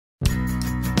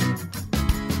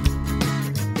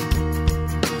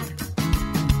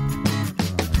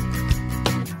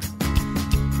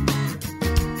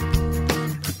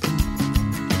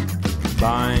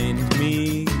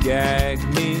gag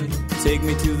me, take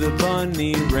me to the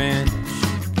bunny ranch.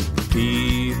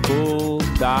 People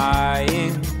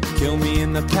dying, kill me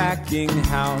in the packing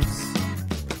house.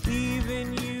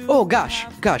 Even you. Oh gosh,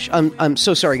 I'm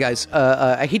so sorry, guys.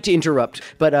 I hate to interrupt,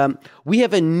 but we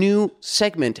have a new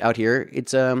segment out here.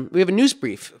 It's we have a news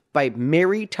brief by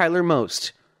Mary Tyler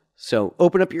Most. So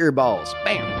open up your earballs.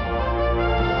 Bam.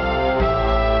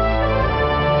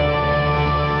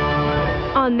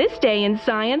 On this day in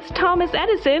science, Thomas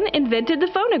Edison invented the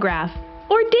phonograph.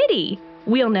 Or did he?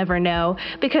 We'll never know,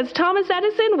 because Thomas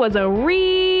Edison was a real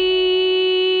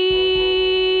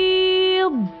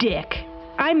dick.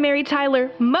 I'm Mary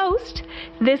Tyler Most.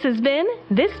 This has been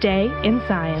This Day in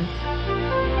Science.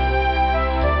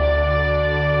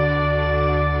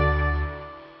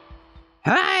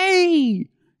 Hi!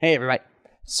 Hey, everybody.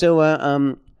 So,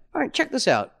 all right, check this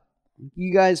out.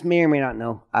 You guys may or may not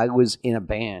know, I was in a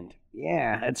band.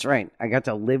 Yeah, that's right. I got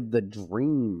to live the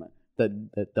dream,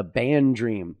 the band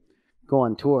dream, go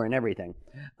on tour and everything.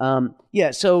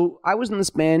 Yeah, so I was in this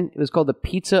band. It was called the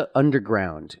Pizza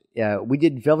Underground. We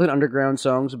did Velvet Underground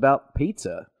songs about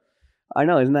pizza. I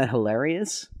know, isn't that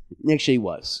hilarious? It actually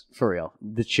was, for real.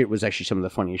 This shit was actually some of the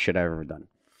funniest shit I've ever done.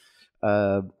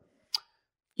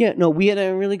 Yeah, no, we had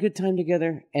a really good time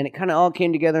together, and it kind of all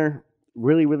came together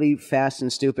really, really fast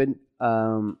and stupid.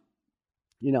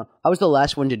 You know, I was the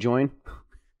last one to join.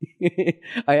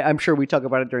 I'm sure we talk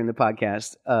about it during the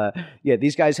podcast. Yeah,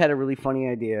 these guys had a really funny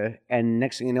idea, and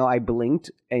next thing you know, I blinked,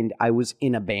 and I was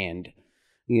in a band,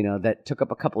 you know, that took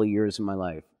up a couple of years of my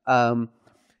life.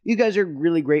 You guys are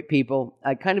really great people.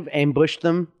 I kind of ambushed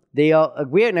them. We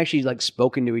hadn't actually, like,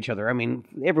 spoken to each other. I mean,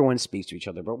 everyone speaks to each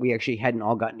other, but we actually hadn't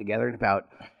all gotten together in about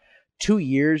 2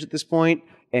 years at this point,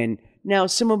 and now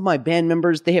some of my band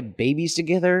members, they have babies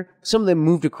together. Some of them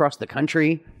moved across the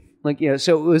country. Like, you know,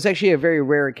 so it was actually a very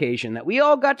rare occasion that we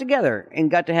all got together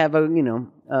and got to have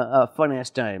a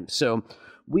fun-ass time. So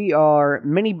we are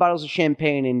many bottles of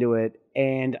champagne into it,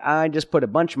 and I just put a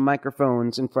bunch of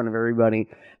microphones in front of everybody.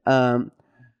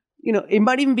 You know, it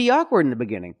might even be awkward in the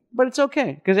beginning, but it's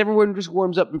okay, because everyone just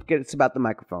warms up and forgets about the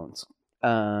microphones.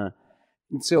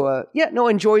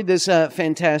 Enjoyed this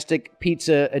fantastic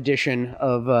pizza edition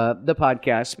of the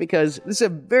podcast, because this is a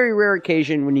very rare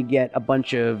occasion when you get a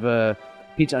bunch of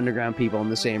Pizza Underground people in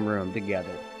the same room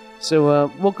together. So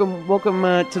welcome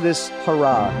to this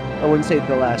hurrah. I wouldn't say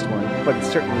the last one, but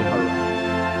it's certainly a hurrah.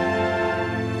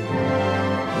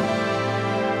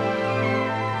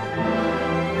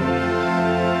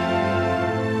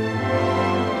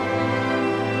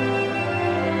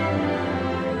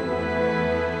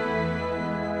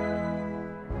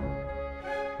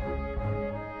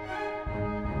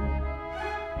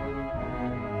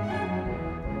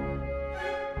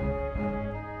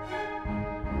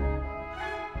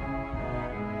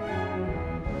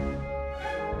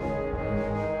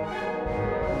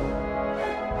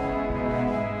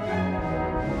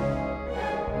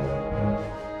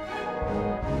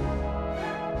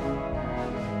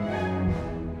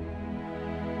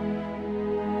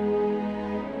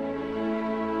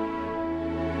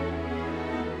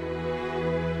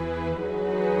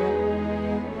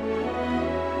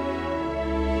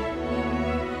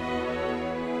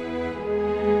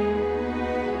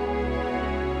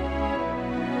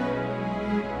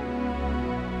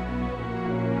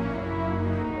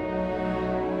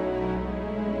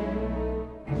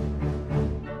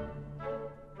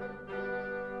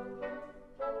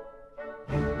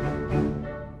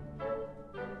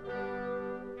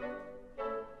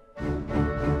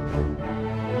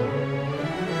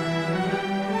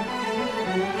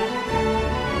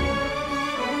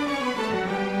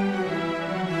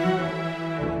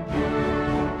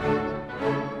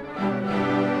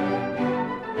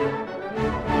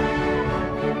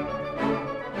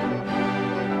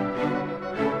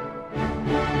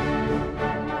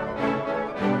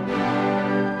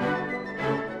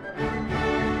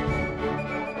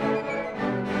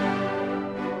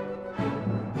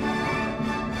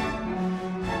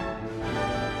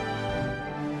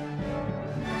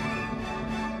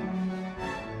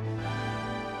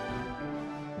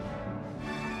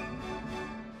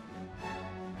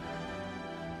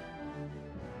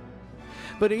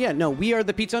 But yeah, no, we are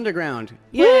the Pizza Underground.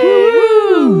 Yay!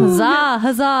 Woo! Huzzah,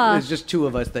 huzzah. There's just two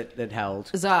of us that howled.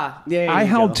 Huzzah. Yeah, I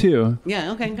howled too.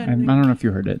 Yeah, okay, good. I don't know if you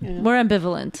heard it. Yeah. We're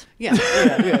ambivalent. Yeah,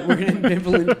 we're an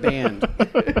ambivalent band.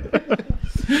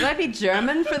 Should I be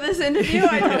German for this interview?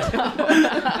 I don't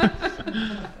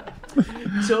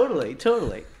know.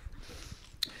 Totally.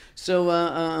 So,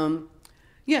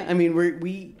 yeah, I mean,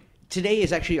 we today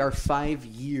is actually our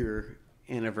 5-year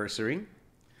anniversary.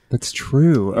 That's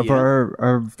true.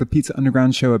 Of the Pizza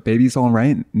Underground show at Baby's All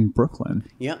Right in Brooklyn.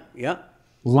 Yep.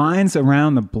 Lines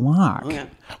around the block. Oh, yeah.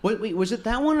 Wait, was it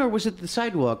that one or was it the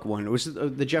sidewalk one? Or was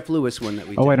it the Jeff Lewis one that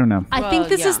we did? Oh, I don't know. I think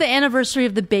this is the anniversary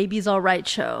of the Baby's All Right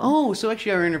show. Oh, so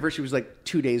actually our anniversary was like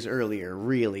 2 days earlier,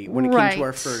 really, when it came to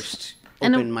our first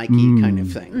open mic kind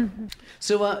of thing. Mm-hmm.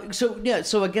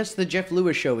 So I guess the Jeff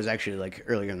Lewis show was actually like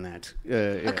earlier than that.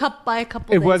 By a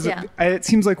couple days, was. yeah. It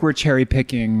seems like we're cherry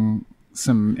picking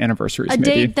some anniversaries. A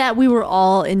date that we were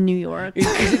all in New York.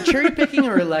 Is it cherry picking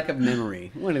or a lack of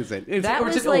memory? What is it? Is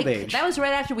it old age? That was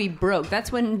right after we broke. That's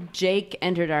when Jake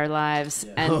entered our lives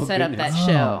and set up that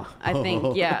show. I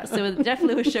think, yeah. So the Jeff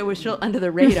Lewis show was still under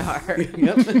the radar.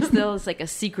 Still, it's like a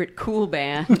secret cool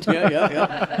band.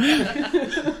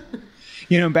 Yeah.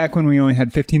 Back when we only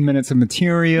had 15 minutes of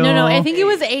material. No, I think it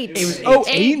was 8. It was 8. Oh,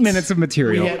 8 minutes of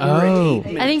material. I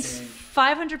think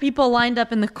 500 people lined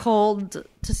up in the cold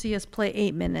to see us play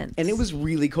 8 minutes. And it was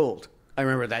really cold. I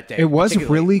remember that day. It was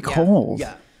really cold.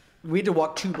 Yeah. We had to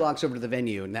walk 2 blocks over to the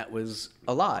venue, and that was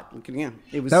a lot. Yeah,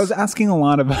 that was asking a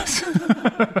lot of us.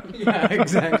 Yeah,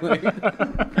 exactly.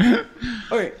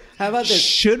 Okay, how about this?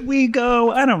 Should we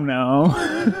go? I don't know.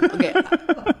 Okay,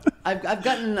 I've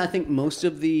gotten, I think, most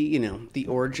of the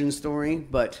origin story,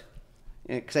 but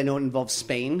because I know it involves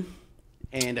Spain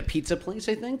and a pizza place,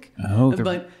 I think. Oh,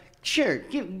 but sure,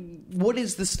 what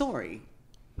is the story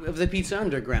of the Pizza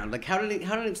Underground? Like, how did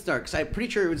it start? Because I'm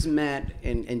pretty sure it was Matt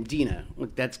and Deenah.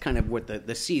 Like, that's kind of what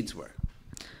the seeds were.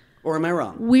 Or am I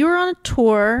wrong? We were on a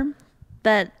tour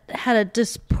that had a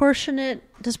disproportionate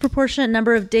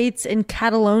number of dates in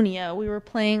Catalonia. We were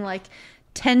playing like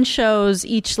 10 shows,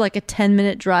 each like a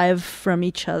 10-minute drive from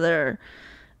each other.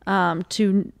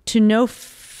 To no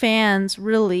fans,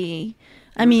 really.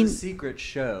 It was a secret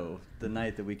show the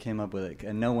night that we came up with it,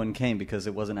 and no one came because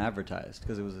it wasn't advertised,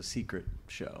 because it was a secret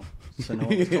show, so no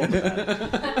one was told about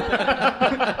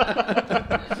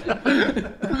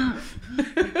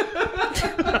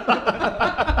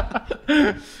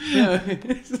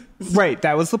it. Right,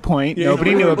 that was the point.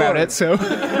 Nobody knew about it, so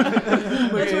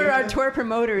That's where our tour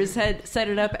promoters had set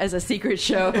it up as a secret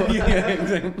show. Yeah,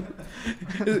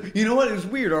 exactly. You know what? It was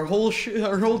weird. Our whole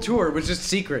tour was just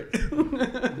secret.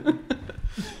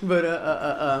 But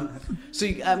so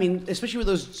especially with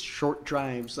those short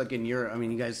drives, like in Europe,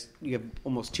 you have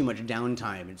almost too much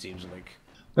downtime. It seems like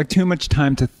too much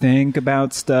time to think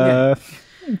about stuff.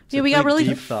 Yeah, we got really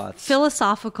deep thoughts.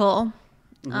 philosophical,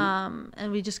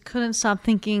 and we just couldn't stop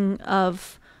thinking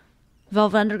of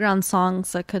Velvet Underground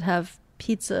songs that could have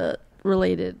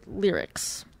pizza-related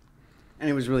lyrics. And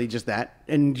it was really just that.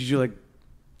 And did you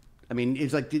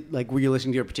it's like were you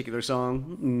listening to a particular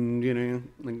song?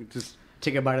 Just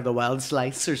take a bite of the wild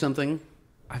slice or something?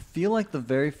 I feel like the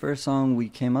very first song we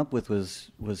came up with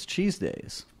was Cheese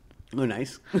Days. Oh,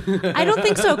 nice. I don't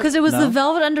think so, because it was the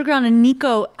Velvet Underground and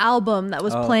Nico album that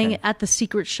was playing at the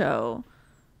secret show.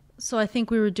 So I think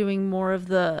we were doing more of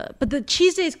but the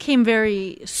Cheese Days came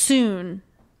very soon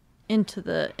into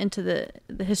the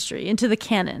history, into the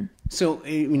canon. So, do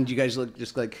you guys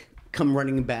come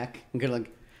running back and go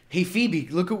hey, Phoebe,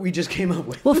 look what we just came up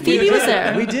with? Well, Phoebe was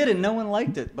there. We did, and no one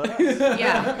liked it but us.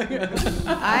 Yeah.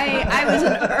 I was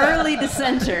an early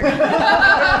dissenter.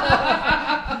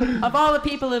 Of all the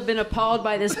people who have been appalled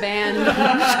by this band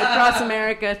across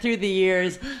America through the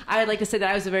years, I would like to say that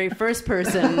I was the very first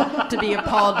person to be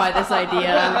appalled by this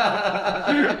idea.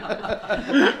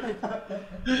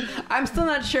 I'm still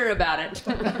not sure about it.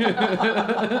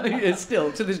 It's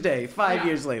still, to this day, 5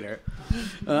 years later.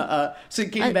 So you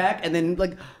came back, and then,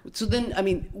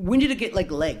 when did it get,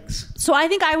 legs? So I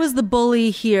think I was the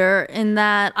bully here in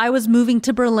that I was moving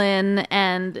to Berlin,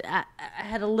 and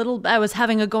I was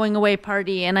having a going away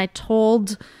party, and I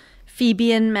told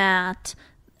Phoebe and Matt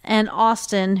and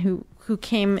Austin, who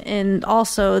came in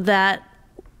also, that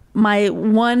my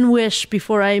one wish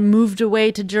before I moved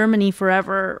away to Germany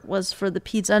forever was for the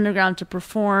Pizza Underground to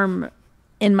perform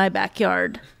in my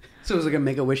backyard. So it was like a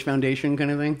Make-A-Wish Foundation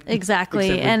kind of thing?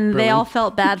 Exactly. And they all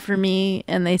felt bad for me,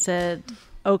 and they said,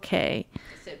 okay. I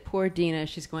said, poor Deenah,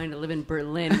 she's going to live in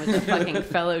Berlin with a fucking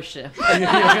fellowship. What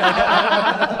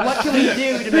can we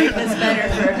do to make this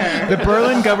better for her? The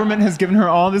Berlin government has given her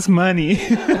all this money.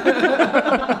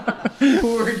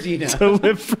 Poor Deenah. To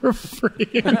live for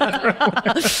free.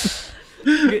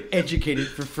 Get educated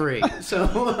for free.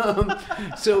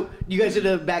 So you guys did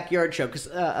a backyard show because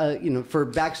for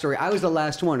backstory, I was the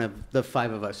last one of the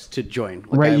 5 of us to join.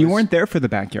 Right, you weren't there for the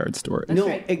backyard story. No,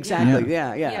 right. exactly.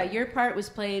 Yeah. Yeah, your part was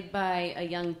played by a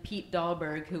young Pete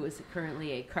Dahlberg, who is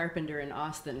currently a carpenter in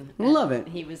Austin. Love it.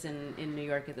 He was in New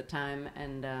York at the time,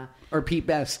 and or Pete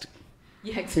Best.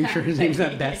 Yeah, Pretty exactly. sure his name's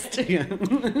not Best. Yeah.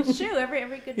 It's true. Every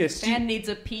good Yeah, band Stu- needs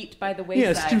a Pete by the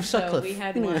wayside. Yeah, Stu so Sutcliffe. we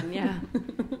had one. Yeah.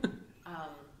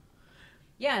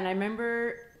 Yeah, and I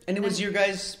remember. And it was your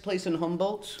guys' place in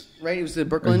Humboldt, right? It was the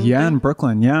Brooklyn. Yeah, thing? in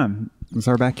Brooklyn. Yeah, it was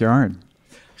our backyard.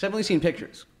 Because I've only seen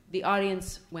pictures. The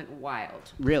audience went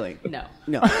wild. Really? No.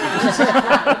 No.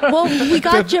 Well, we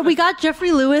got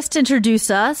Jeffrey Lewis to introduce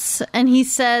us, and he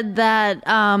said that.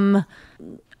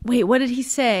 Wait, what did he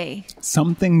say?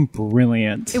 Something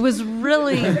brilliant. It was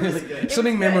really.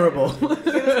 Something memorable.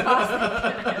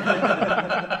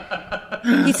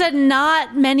 He said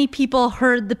not many people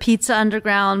heard the Pizza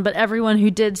Underground, but everyone who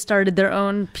did started their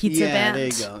own pizza Yeah, band. there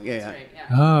you go. Yeah. Right,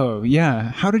 yeah. Oh,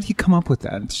 yeah. How did he come up with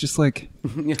that? It's just like,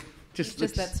 Just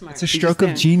that smart. it's a stroke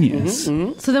of genius.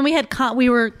 So then we had we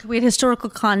had historical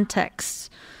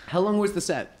context. How long was the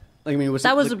set? Like, I mean, was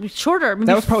That it, was like, shorter.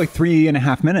 That was probably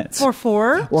 3.5 minutes. or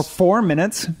 4. Or 4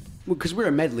 minutes. because we're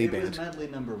a medley It was band. medley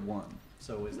number 1.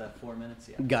 So was that 4 minutes?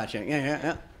 Yeah. Gotcha.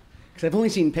 Yeah. Because I've only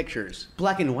seen pictures,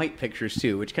 black and white pictures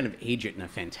too, which kind of age it in a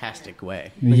fantastic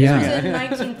way. It was Yeah. in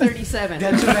 1937.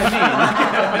 That's what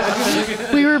I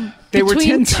mean. We were They were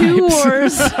between 10 two types.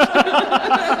 wars.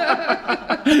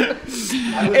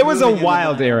 It was a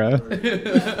wild era.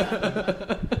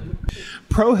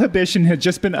 Prohibition had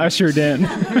just been ushered in.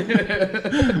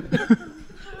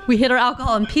 We hid our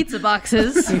alcohol in pizza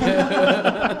boxes. Turns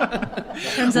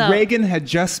out. Reagan had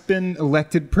just been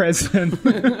elected president. Of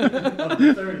the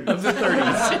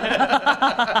 30s.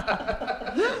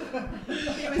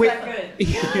 Wait, That good.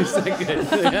 It's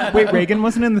that good. wait, Reagan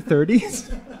wasn't in the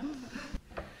 30s?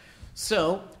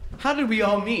 So, how did we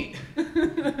all meet?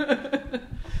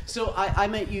 So, I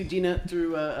met you, Deenah,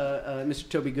 through Mr.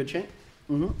 Toby Goodshank.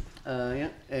 Mm-hmm. Yeah,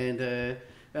 and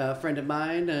a friend of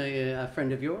mine, a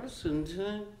friend of yours,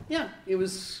 and yeah, it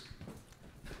was.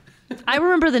 I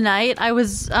remember the night. I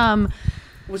was.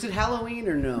 Was it Halloween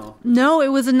or no? No, it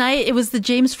was a night. It was the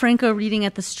James Franco reading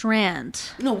at the Strand.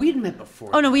 No, we'd met before.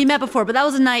 Oh no, we met before, but that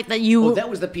was a night that you. Oh, that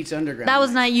was the Pizza Underground. that was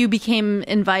the night you became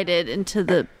invited into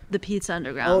the Pizza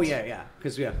Underground. Oh yeah,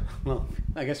 because well,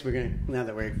 I guess we're gonna now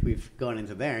that we've gone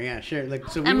into there. Yeah, sure. Like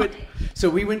so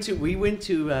we went to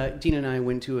Deenah and I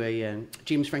went to a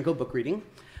James Franco book reading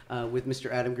with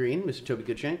Mr. Adam Green, Mr. Toby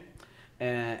Goodshank,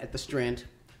 at the Strand,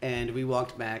 and we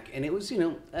walked back, and it was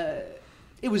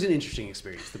it was an interesting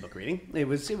experience. The book reading, it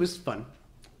was fun.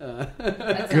 That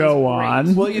sounds Go great.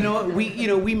 on. Well,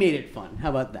 we made it fun. How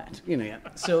about that? Yeah.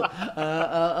 So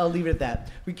I'll leave it at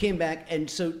that. We came back, and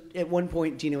so at one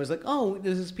point, Deenah was like, "Oh,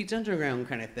 there's this Pizza Underground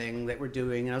kind of thing that we're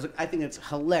doing," and I was like, "I think it's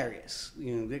hilarious."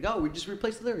 Like, "Oh, we just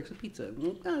replaced the lyrics with pizza." I'm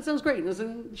like, "Oh, that sounds great." And I was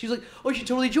like, she's like, "Oh, you should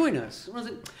totally join us." And I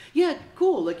was like, "Yeah,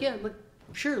 cool. Like, yeah, like."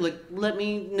 Sure, like let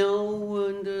me know,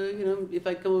 and if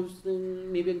I come up,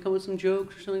 maybe I can come up with some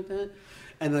jokes or something like that.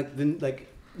 And then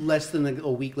less than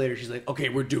a week later, she's like, "Okay,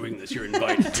 we're doing this. You're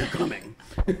invited. You're coming."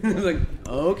 I was like,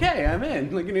 "Okay, I'm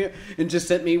in." And just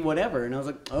sent me whatever, and I was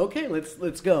like, "Okay,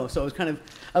 let's go." So I was kind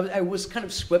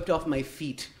of swept off my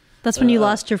feet. That's when you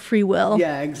lost your free will.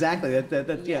 Yeah, exactly.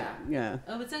 That yeah.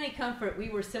 Oh, if it's any comfort, we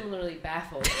were similarly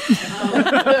baffled.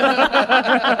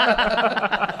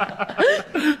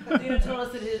 Deenah told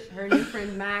us that her new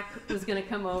friend Mack was going to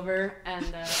come over and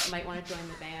might want to join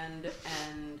the band,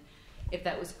 and if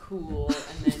that was cool.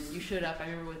 And then you showed up, I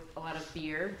remember, with a lot of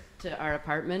beer to our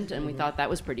apartment, and we thought that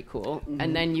was pretty cool. Mm-hmm.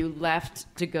 And then you left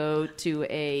to go to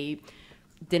a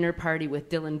dinner party with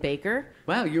Dylan Baker.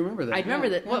 Wow, you remember that? I remember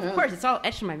that. Well, of course, it's all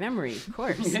etched in my memory, of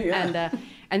course. Yeah.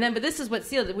 And then, but this is what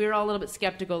sealed it. We were all a little bit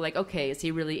skeptical, like, okay, is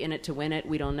he really in it to win it?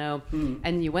 We don't know.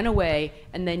 And you went away,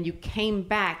 and then you came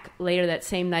back later that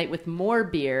same night with more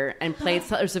beer and played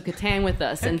Settlers of Catan with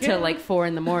us until like 4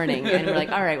 a.m. And we're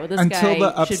like, all right, well, this Until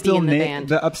guy should be in the band.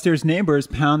 the upstairs neighbors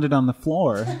pounded on the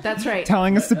floor, That's right.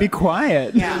 telling us to be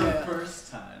quiet. Yeah, The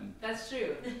first time. that's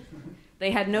true. They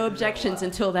had no objections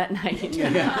until that night.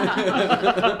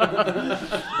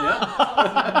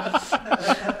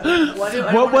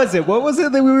 What was it? What was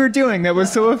it that we were doing that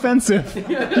was so offensive?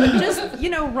 Just,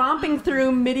 romping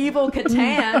through medieval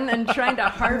Catan and trying to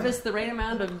harvest the right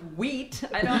amount of wheat.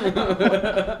 I don't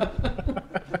know.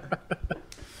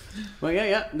 Well,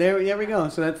 yeah. There we go.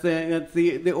 So that's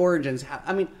the origins.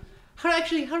 How did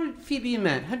Phoebe and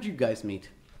Matt? How did you guys meet?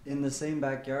 In the same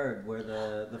backyard where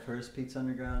the first Pizza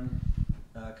Underground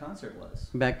concert was.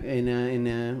 Back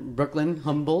in Brooklyn,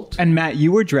 Humboldt. And Matt,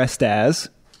 you were dressed as,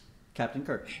 Captain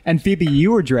Kirk. and Phoebe,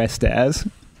 you were dressed as.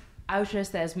 I was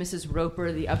dressed as Mrs.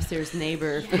 Roper, the upstairs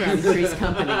neighbor from Three's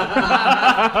Company.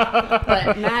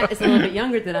 But Matt is a little bit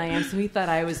younger than I am, so he thought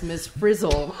I was Miss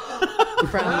Frizzle.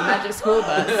 from Magic School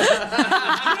Bus.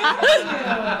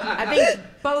 I think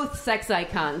both sex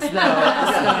icons,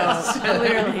 though. So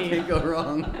clearly, Can't go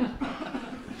wrong.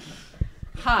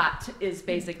 hot is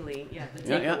basically the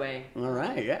takeaway. All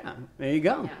right, yeah. There you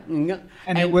go. Yeah. There you go.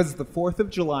 And it was the 4th of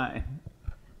July.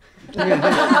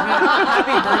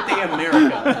 Happy birthday,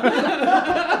 America.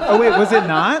 Oh, wait, was it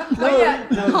not? Oh yeah.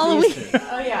 Halloween.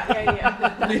 Oh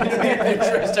yeah. They're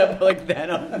dressed up like that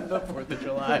on the 4th of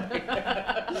July.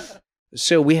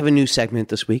 So we have a new segment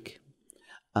this week.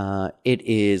 It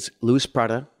is Louis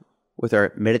Prada with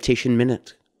our Meditation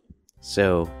Minute.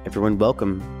 So everyone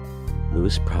welcome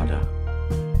Louis Prada.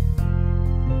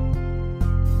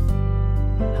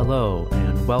 Hello,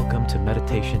 and welcome to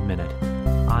Meditation Minute.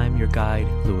 I'm your guide,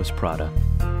 Louis Prada.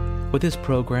 With this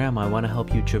program, I want to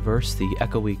help you traverse the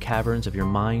echoey caverns of your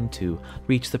mind to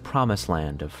reach the promised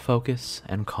land of focus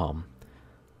and calm.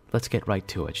 Let's get right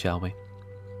to it, shall we?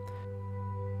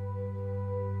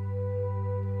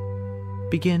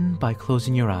 Begin by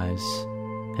closing your eyes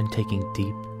and taking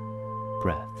deep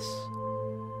breaths.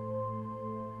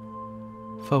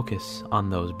 Focus on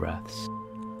those breaths.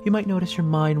 You might notice your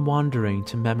mind wandering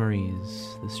to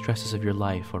memories, the stresses of your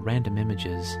life, or random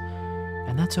images,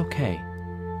 and that's okay.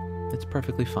 It's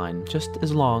perfectly fine, just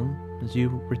as long as you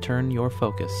return your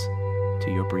focus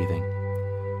to your breathing.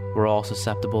 We're all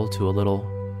susceptible to a little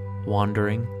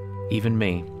wandering, even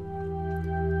me.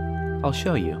 I'll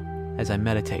show you as I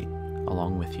meditate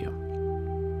along with you.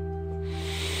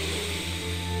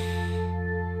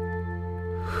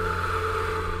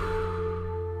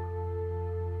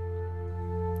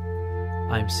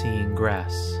 I'm seeing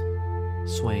grass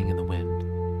swaying in the wind.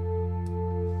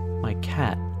 My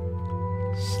cat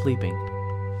sleeping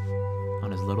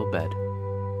on his little bed.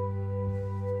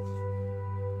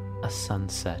 A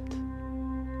sunset.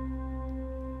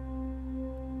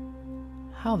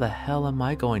 How the hell am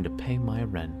I going to pay my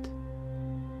rent?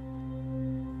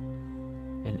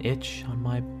 An itch on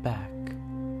my back.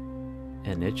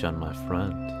 An itch on my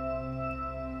front.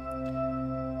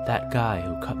 That guy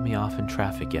who cut me off in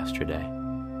traffic yesterday.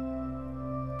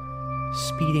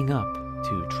 Speeding up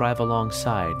to drive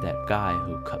alongside that guy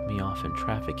who cut me off in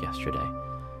traffic yesterday.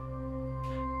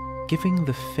 Giving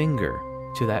the finger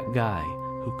to that guy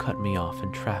who cut me off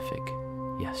in traffic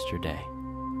yesterday.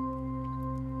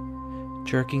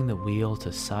 Jerking the wheel to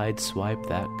sideswipe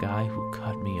that guy who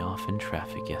cut me off in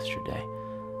traffic yesterday.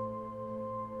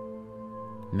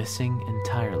 Missing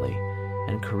entirely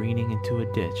and careening into a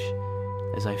ditch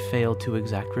as I failed to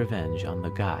exact revenge on the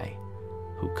guy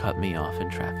who cut me off in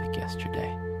traffic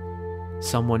yesterday.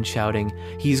 Someone shouting,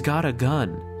 "He's got a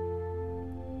gun!"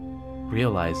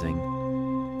 Realizing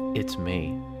it's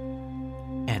me,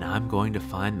 and I'm going to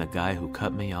find the guy who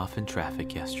cut me off in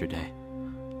traffic yesterday.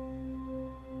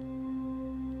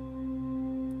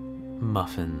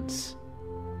 Muffins.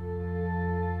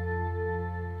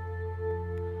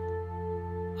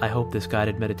 I hope this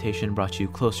guided meditation brought you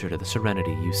closer to the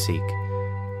serenity you seek.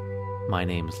 My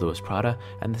name is Louis Prada,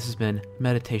 and this has been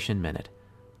Meditation Minute.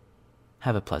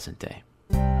 Have a pleasant day.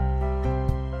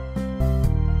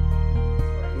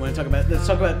 Let's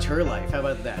talk about tour life. How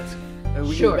about that?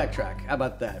 We Sure. can backtrack. How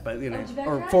about that? But Oh, did you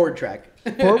or backtrack? forward track.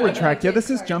 Forward track. Yeah, this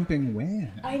is jumping way.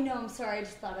 I know, I'm sorry, I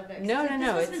just thought of it. No, This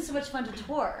no, has it's- been so much fun to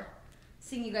tour.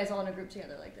 Seeing you guys all in a group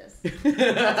together like this.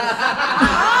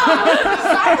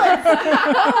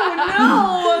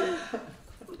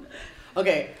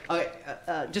 Okay,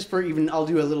 just for even, I'll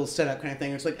do a little setup kind of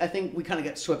thing. It's like, I think we kind of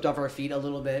got swept off our feet a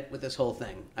little bit with this whole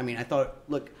thing. I mean, I thought,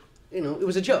 look, it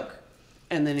was a joke.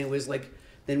 And then it was like,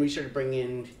 then we started bringing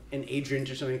in an agent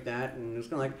or something like that. And it was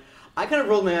kind of like, I kind of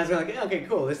rolled my eyes and like, yeah, okay,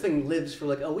 cool. This thing lives for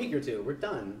like a week or two. We're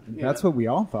done. That's what we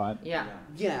all thought. Yeah.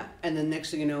 Yeah, and then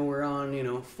next thing you know, we're on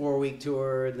 4-week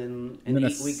tour, then an And then a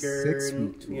 8-weeker,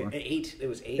 6-week tour. Yeah, 8. It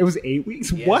was 8. It was 8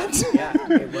 weeks? Yeah, What? Yeah,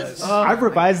 it was. I've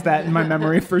revised that in my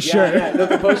memory for sure. Yeah,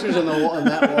 the posters on the wall, on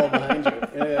that wall behind you.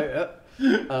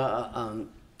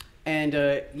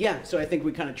 So I think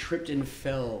we kind of tripped and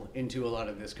fell into a lot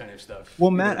of this kind of stuff.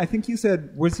 Well, Matt, I think you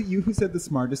said, was it you who said the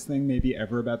smartest thing maybe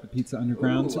ever about the Pizza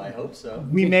Underground? Ooh, I hope so.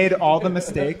 We made all the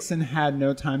mistakes and had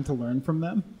no time to learn from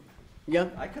them. Yeah.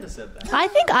 I could have said that. I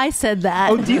think I said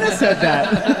that. Oh, Deenah said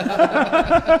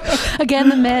that. Again,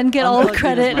 the men get all the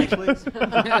credit.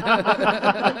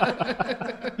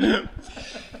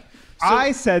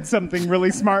 I said something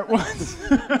really smart once.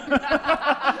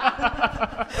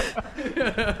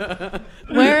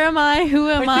 Where am I? Who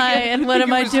am I? And what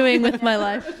am I doing with my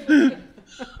life?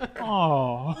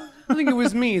 Oh. I think it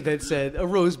was me that said a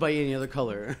rose by any other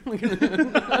color. That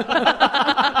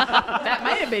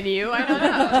might have been you. I don't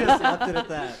know. Just left it at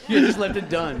that. You just left it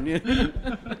done.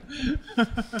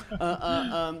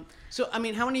 So, I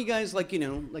mean, how many of you guys, like,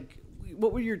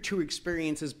 what were your two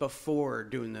experiences before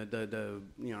doing the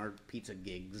our pizza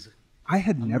gigs? I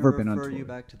had never been on refer tour. you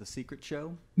back to the secret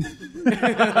show.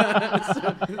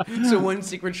 So one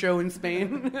secret show in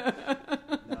Spain?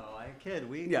 No, I kid.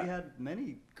 We had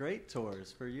many great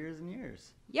tours for years and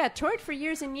years. Yeah, toured for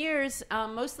years and years,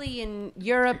 mostly in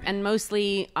Europe and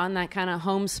mostly on that kind of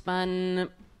homespun,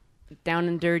 down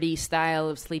and dirty style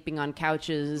of sleeping on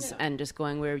couches and just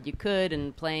going wherever you could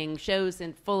and playing shows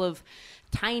and full of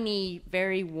tiny,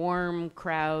 very warm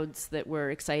crowds that were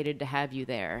excited to have you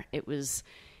there. It was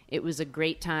a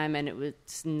great time, and it was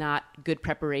not good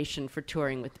preparation for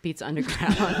touring with the Pizza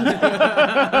Underground.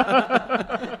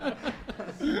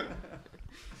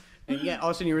 And yeah,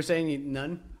 Austin, you were saying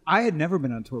none? I had never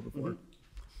been on tour before.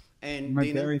 And My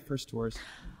Deenah? very first tours.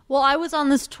 Well, I was on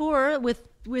this tour with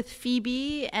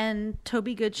Phoebe and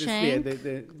Toby Goodshank,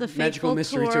 the magical Fateful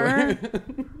mystery tour.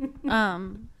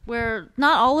 where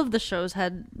not all of the shows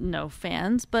had no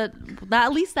fans, but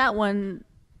at least that one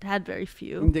had very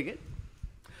few. Dig it.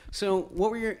 So,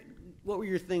 what were you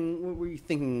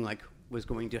thinking like was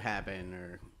going to happen,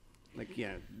 or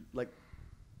because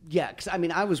I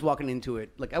mean, I was walking into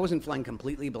it like I wasn't flying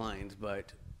completely blind,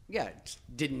 but just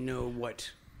didn't know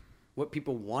what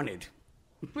people wanted.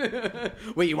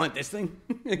 Wait, you want this thing?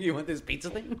 You want this pizza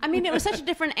thing? I mean, it was such a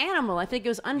different animal. I think it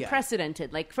was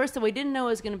unprecedented. Like, first of all, we didn't know it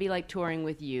was going to be like touring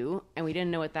with you, and we didn't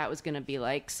know what that was going to be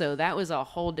like. So that was a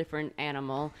whole different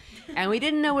animal. And we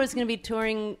didn't know it was going to be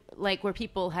touring like where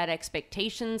people had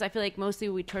expectations. I feel like mostly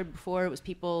when we toured before, it was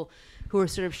people who were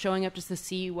sort of showing up just to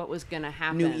see what was going to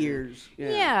happen. New ears.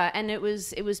 Yeah, and it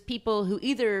was people who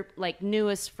either like knew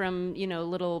us from,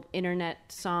 little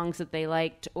internet songs that they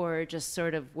liked, or just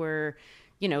sort of were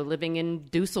living in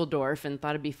Dusseldorf and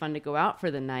thought it'd be fun to go out for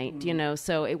the night,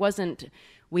 So it wasn't,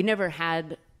 we never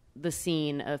had the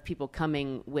scene of people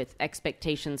coming with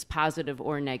expectations, positive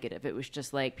or negative. It was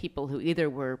just like people who either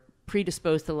were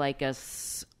predisposed to like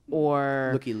us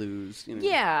or looky-loos.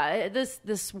 Yeah,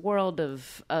 this world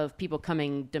of people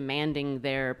coming demanding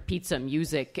their pizza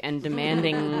music and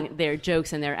demanding their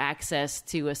jokes and their access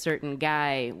to a certain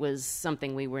guy was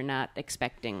something we were not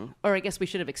expecting. Or I guess we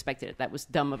should have expected it. That was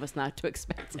dumb of us not to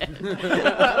expect it.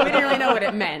 But we didn't really know what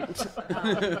it meant.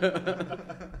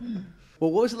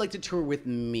 Well, what was it like to tour with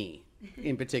me?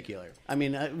 In particular, I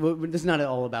mean, this is not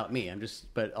all about me.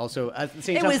 But also at the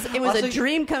same time, it was a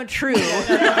dream come true.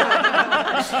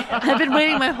 I've been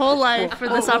waiting my whole life for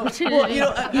this opportunity.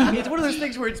 Well, it's one of those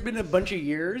things where it's been a bunch of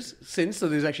years since, so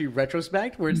there's actually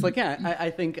retrospect where it's like, I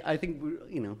think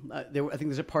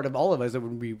there's a part of all of us that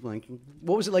would be like,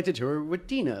 what was it like to tour with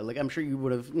Deenah? Like, I'm sure you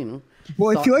would have,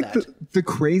 Well, I feel like that. the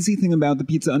crazy thing about the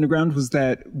Pizza Underground was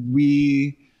that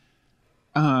we,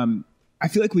 I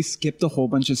feel like we skipped a whole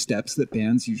bunch of steps that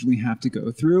bands usually have to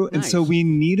go through. And so we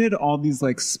needed all these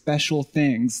like special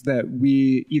things that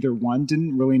we either one,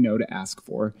 didn't really know to ask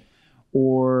for,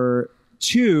 or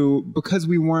two, because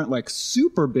we weren't like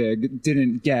super big,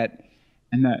 didn't get,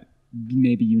 and that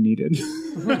maybe you needed.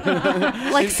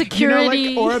 Like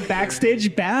security. or a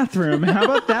backstage bathroom. How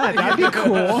about that? That'd be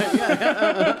cool.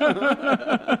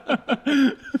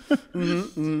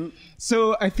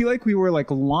 So I feel like we were like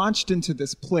launched into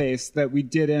this place that we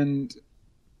didn't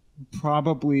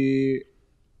probably,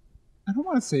 I don't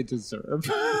want to say deserve.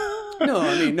 No,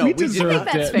 I mean, no, we did deserved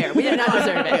not. That's fair. We did not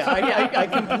deserve it. I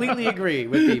completely agree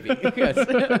with Phoebe. Yes.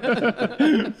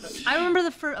 I remember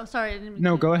the first. Oh, sorry. I didn't mean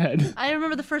No, to- go ahead. I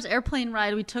remember the first airplane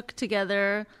ride we took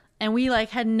together, and we like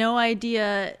had no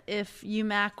idea if you,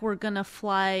 Mack, were gonna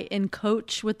fly in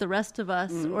coach with the rest of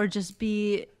us or just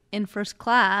be in first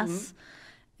class.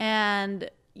 And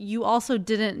you also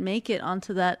didn't make it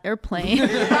onto that airplane.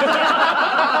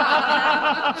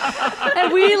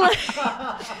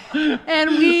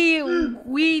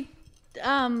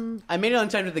 I made it on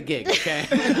time to the gig, okay?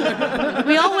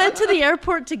 We all went to the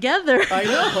airport together. I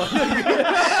know.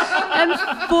 And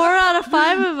 4 out of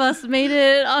 5 of us made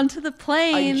it onto the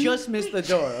plane. I just missed the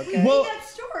door, okay? Well, That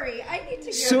story, I need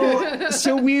to hear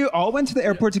so we all went to the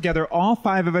airport together. All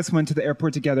 5 of us went to the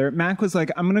airport together. Mack was like,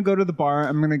 I'm going to go to the bar.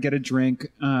 I'm going to get a drink.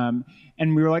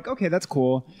 And we were like, okay, that's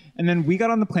cool. And then we got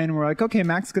on the plane and we were like, okay,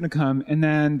 Mack's going to come. And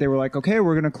then they were like, okay,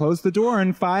 we're going to close the door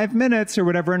in 5 minutes or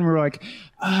whatever. And we were like,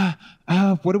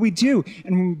 what do we do?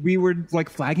 And we were like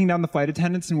flagging down the flight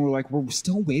attendants and we were like, we're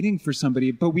still waiting for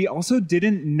somebody. But we also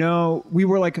didn't know, we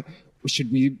were like,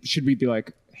 should we be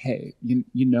like, hey, you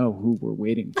know who we're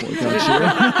waiting for, don't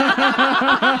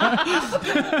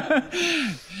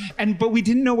you? But we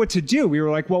didn't know what to do. We were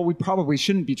like, well, we probably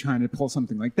shouldn't be trying to pull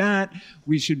something like that.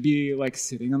 We should be like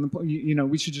sitting on the,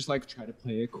 we should just like try to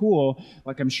play it cool.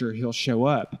 Like, I'm sure he'll show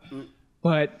up.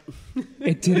 But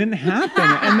it didn't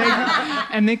happen,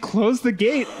 and they closed the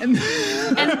gate, and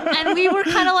we were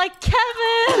kind of like,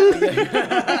 Kevin.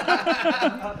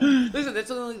 Listen, that's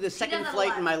only the second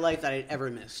flight in my life that I'd ever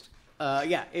missed.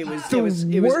 It was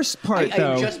the worst part.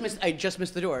 Though, I just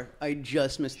missed the door.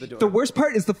 The worst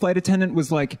part is the flight attendant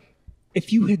was like,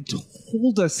 if you had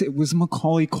told us it was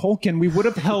Macaulay Culkin, we would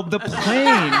have held the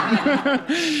plane.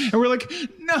 And we're like,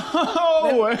 no.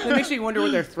 That makes me wonder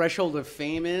what their threshold of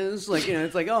fame is. Like,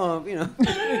 it's like, oh,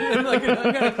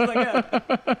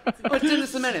 What's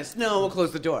Dennis the Menace? No, we'll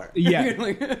close the door. Yeah.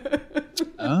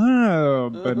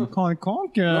 But Macaulay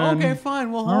Culkin. Okay,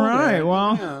 fine. We'll hold all right, it.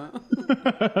 Well.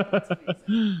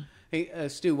 Yeah. Hey,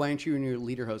 Stu, why aren't you in your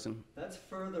lederhosen? That's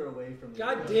further away from.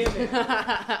 God damn it!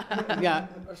 Yeah.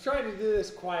 I was trying to do this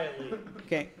quietly.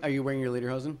 Okay, are you wearing your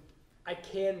lederhosen? I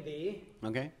can be.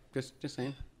 Okay, just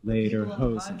saying.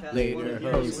 Lederhosen.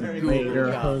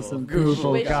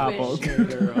 Google gobble.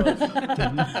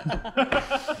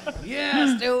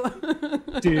 Yes, Stu.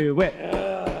 Do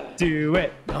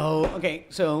it. Oh, okay.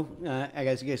 So, I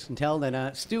guess you guys can tell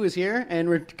that Stu is here, and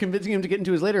we're convincing him to get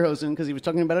into his lederhosen because he was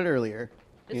talking about it earlier.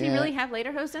 Does he really have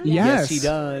lederhosen? Yes, he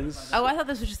does. Oh, I thought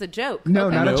this was just a joke. No,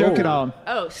 okay. not a joke at all.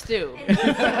 Oh, Stu.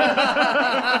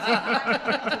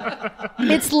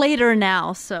 It's later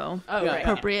now, so right.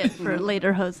 appropriate for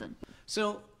lederhosen.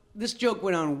 So this joke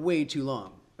went on way too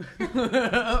long.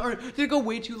 Or did it go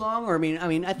way too long? Or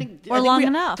I think long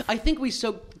enough. I think we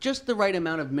soaked just the right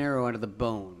amount of marrow out of the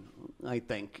bone. I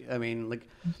think.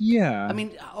 Yeah.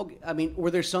 Were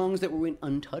there songs that were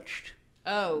untouched?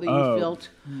 Oh, that you felt?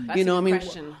 That's a good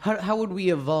question. How would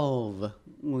we evolve?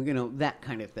 That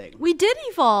kind of thing. We did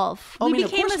evolve. Oh, we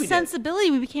became of course a sensibility.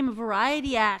 We became a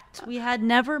variety act. We had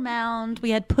Nevermound.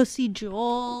 We had Pussy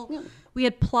Joel. Yeah. We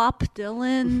had Plop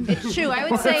Dylan. It's true. I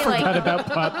would say I forgot about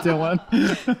Plop Dylan.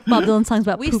 Bob Dylan songs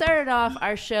about We poop. started off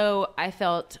our show, I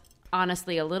felt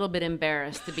honestly a little bit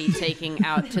embarrassed to be taking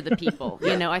out to the people.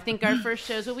 I think our first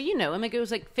shows, it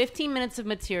was like 15 minutes of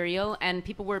material and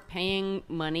people were paying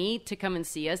money to come and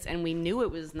see us and we knew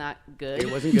it was not good. It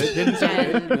wasn't good. Didn't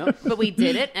sound good. No. But we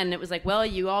did it and it was like, well,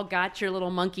 you all got your little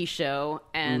monkey show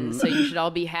and so you should all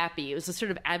be happy. It was a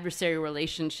sort of adversarial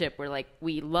relationship where like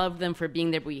we loved them for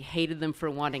being there, but we hated them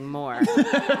for wanting more.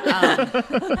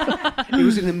 It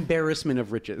was an embarrassment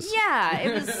of riches. Yeah,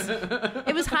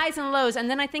 it was highs and lows. And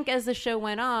then I think as the show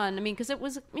went on, because it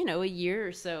was, a year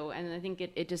or so, and I think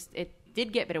it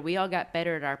did get better. We all got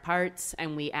better at our parts,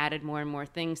 and we added more and more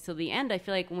things till the end. I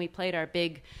feel like when we played our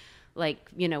big,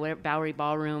 Bowery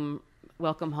Ballroom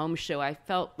Welcome Home show, I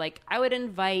felt like I would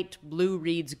invite Blue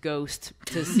Reed's ghost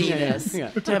to see this.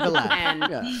 Yeah, to have a laugh.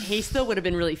 And he still would have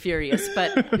been really furious,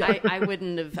 but I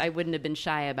wouldn't have been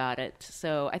shy about it.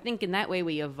 So I think in that way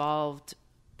we evolved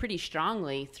pretty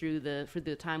strongly through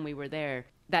the time we were there.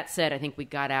 That said, I think we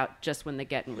got out just when the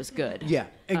getting was good. Yeah,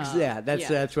 exactly.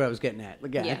 That's what I was getting at.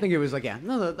 I think it was I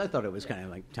thought it was kind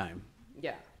of like time.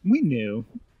 Yeah. We knew.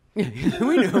 We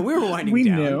knew. We were winding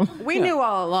down. We knew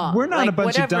all along. We're not a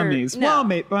bunch of dummies. No. Well,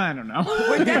 mate, I don't know.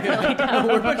 We're definitely dumb.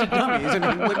 We're a bunch of dummies.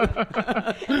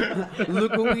 And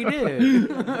look what we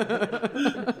did.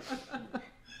 I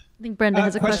think Brenda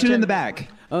has a question in the back.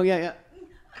 Oh, yeah.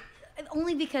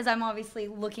 Only because I'm obviously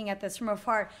looking at this from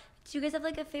afar. Do you guys have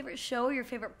a favorite show or your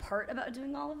favorite part about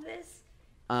doing all of this?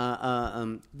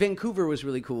 Vancouver was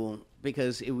really cool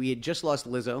because we had just lost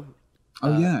Lizzo.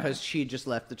 Oh, yeah. Because she had just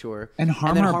left the tour. And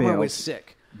Harmar was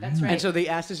sick. That's right. And so they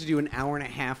asked us to do an hour and a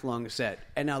half long set.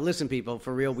 And now listen, people,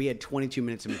 for real, we had 22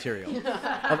 minutes of material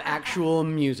of actual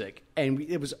music. And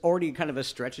it was already kind of a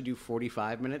stretch to do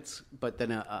 45 minutes. But then,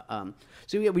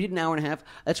 we did an hour and a half.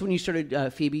 That's when you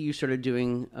started, Phoebe, you started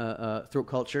doing Throat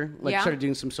Culture. Started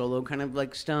doing some solo kind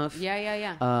of stuff.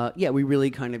 Yeah. We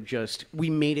really kind of we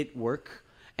made it work.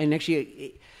 And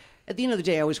actually, at the end of the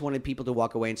day, I always wanted people to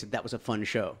walk away and say that was a fun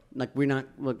show. We're not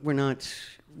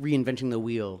reinventing the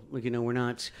wheel. We're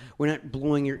not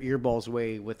blowing your earballs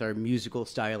away with our musical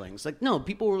stylings. No,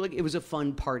 people were it was a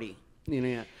fun party.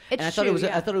 Yeah. It's And I thought true, it was.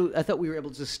 yeah. I thought we were able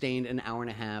to sustain an hour and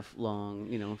a half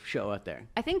long, show out there.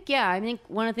 I think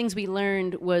one of the things we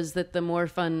learned was that the more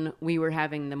fun we were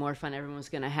having, the more fun everyone was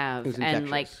going to have. It was And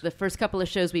like infectious. the first couple of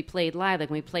shows we played live, like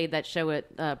when we played that show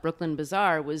at Brooklyn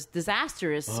Bazaar, was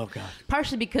disastrous. Oh, God.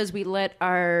 Partially because we let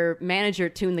our manager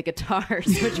tune the guitars,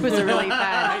 which was a really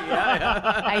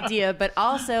bad idea. But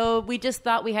also, we just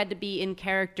thought we had to be in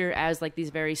character as like these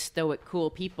very stoic, cool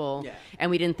people,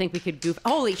 and we didn't think we could goof.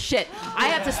 Holy shit! I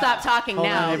have to stop talking Hold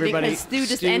now on, everybody. because Stu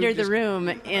just Stu entered just- the room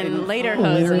in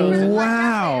lederhosen.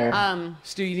 Wow.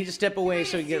 Stu, you need to step away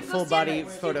so you get a full body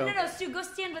photo. No, Stu, go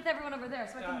stand with everyone over there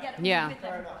so I can get Yeah. with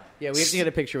everyone. Yeah, we have to get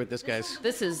a picture with this, guys.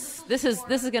 This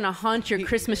is gonna haunt your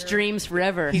Christmas dreams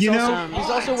forever. He's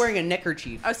also wearing a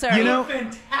neckerchief. Oh, sorry.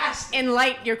 Fantastic.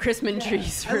 Enlight your Christmas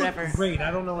trees forever. Great.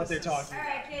 I don't know what they're talking All about.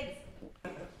 right, kids.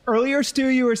 Earlier, Stu,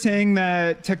 you were saying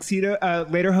that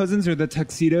lederhosens are the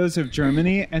tuxedos of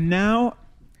Germany, and now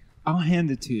I'll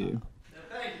hand it to you.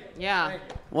 Yeah,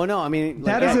 Well, no, I mean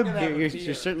That is a-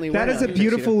 you're certainly That wearing is a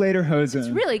beautiful lederhosen. it's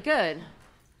really good.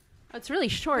 It's really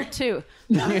short too.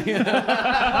 Yeah,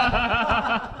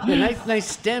 nice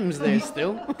stems there,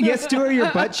 Stu. Yes, Stu, are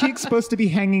your butt cheeks supposed to be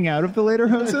hanging out of the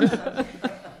lederhosen?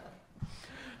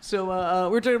 So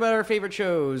we're talking about our favorite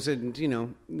shows, and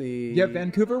the Yeah,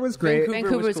 Vancouver was great.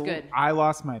 Vancouver was cool. good. I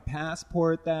lost my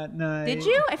passport that night. Did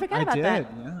you? I forgot about did, that.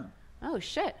 yeah. Oh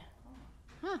shit.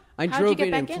 Huh. I How'd you drove get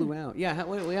in and back flew out. Yeah, how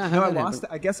No, I did that lost it.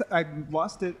 happen? I guess I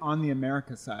lost it on the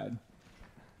America side,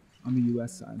 on the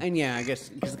U.S. side. And yeah, I guess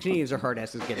because the Canadians are hard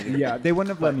asses getting it. Yeah, they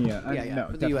wouldn't have let me in. Yeah. No,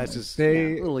 But the U.S. is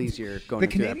They- a little easier going The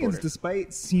through that Canadians, border.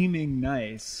 despite seeming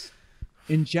nice,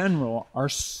 in general, are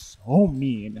so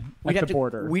mean at the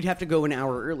border. We'd have to go an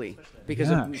hour early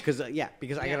because Yeah.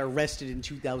 because I got arrested in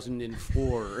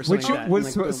 2004 or something Which like that.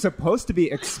 was Like, supposed to be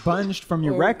expunged from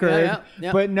your Oh, record,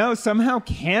 yeah. but no, somehow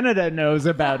Canada knows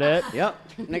about it. Yep.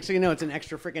 Next thing you know, it's an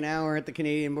extra freaking hour at the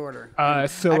Canadian border.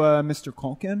 Mr.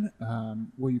 Culkin,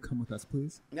 will you come with us,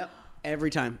 please? Yep.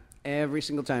 Every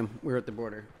single time we were at the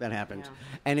border, that happened.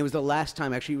 And it was the last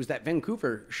time, actually, it was that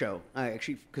Vancouver show.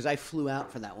 Because I flew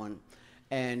out for that one.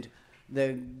 And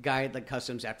the guy at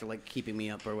customs, after keeping me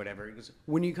up or whatever, he goes,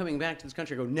 "When are you coming back to this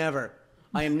country?" I go, "Never.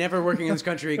 I am never working in this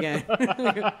country again."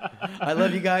 I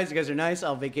love you guys. You guys are nice.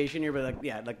 I'll vacation here,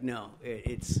 but no,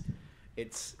 it's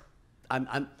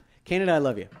I'm Canada. I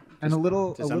love you. And a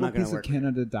little I'm not gonna piece of work.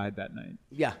 Canada died that night.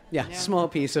 Yeah, small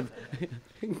piece of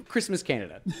Christmas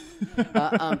Canada.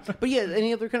 But yeah,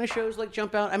 any other kind of shows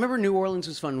jump out? I remember New Orleans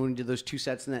was fun when we did those 2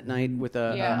 sets in that night with New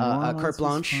Carte Orleans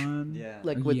Blanche. was fun. Yeah.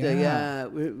 With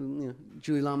the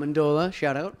Julie LaMondola,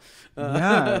 shout out.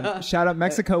 Yeah, shout out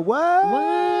Mexico. What?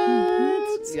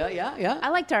 Yeah. I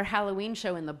liked our Halloween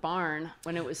show in the barn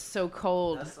when it was so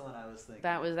cold. That's the one I was thinking.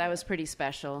 That was pretty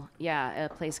special. Yeah, a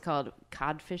place called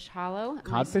Codfish Hollow.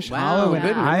 Codfish Wow, Hollow in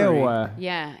good memory. Iowa.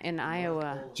 Yeah, in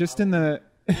Iowa. Just in the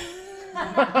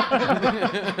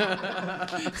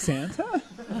Santa?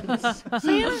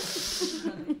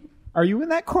 Are you in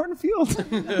that cornfield?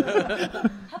 He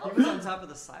was on top of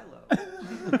the silo.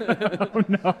 Oh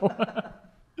no.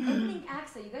 Opening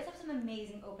acts, though. You guys have some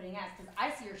amazing opening acts because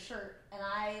I see your shirt and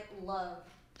I love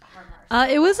Hard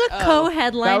Mars. It was a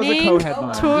co-headlining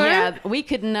co-headline. tour. Yeah, we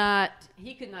could not.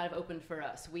 He could not have opened for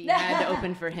us. We had to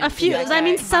open for him. A few. That I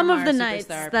mean, guy, some of Harmar the Superstar, nights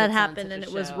puts that on happened such and a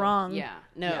it was show. wrong. Yeah,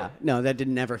 no. No, that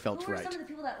never felt Who were right. some of the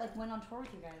people that went on tour with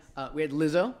you guys? We had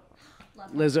Lizzo.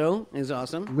 Love Lizzo is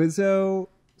awesome. Lizzo,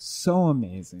 so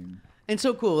amazing. And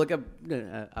so cool,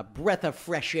 a breath of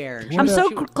fresh air. I'm so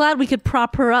glad we could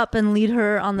prop her up and lead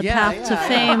her on the path to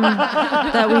fame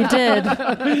that we did.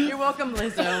 You're welcome,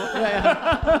 Lizzo.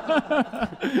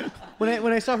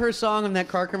 When I saw her song on that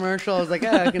car commercial, I was like,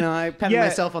 I patted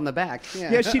myself on the back.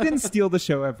 Yeah, she didn't steal the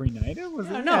show every night. It was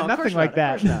of nothing course like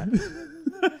not, that.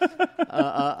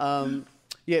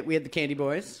 Yeah, we had the Candy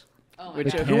Boys. Oh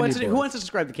Which, God. who wants Candy to Boys.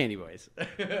 describe the Candy Boys?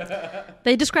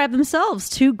 They describe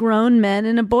themselves, 2 grown men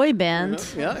in a boy band.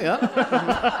 Yeah.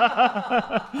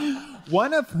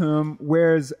 One of whom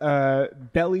wears a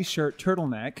belly shirt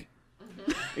turtleneck.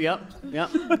 Yep.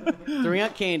 Throwing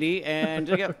out candy, and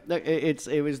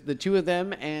it was the 2 of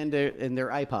them and their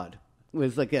iPod. It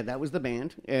was that was the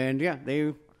band, and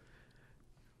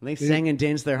they sang and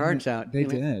danced their hearts out. They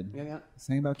did. Yeah.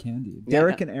 Sang about candy. Yeah.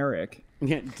 Derek and Eric.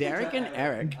 Yeah, Derek and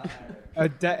Eric.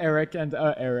 Eric and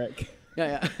Eric.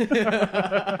 Yeah.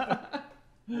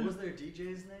 What was their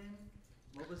DJ's name?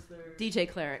 What was their DJ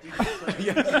Cleric.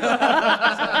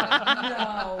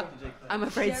 No. I'm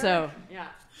afraid so. Yeah.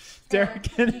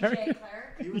 Derek and DJ Eric.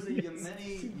 Claire. He was a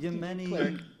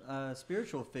Yemeni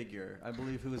spiritual figure, I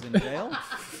believe, who was in jail.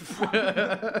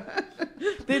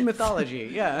 They had mythology,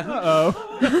 yeah.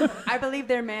 I believe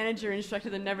their manager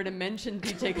instructed them never to mention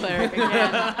DJ Cleric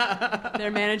again.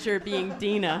 Their manager being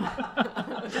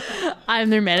Deenah. I'm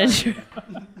their manager.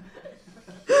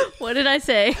 What did I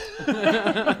say?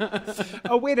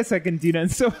 Oh, wait a second, Deenah.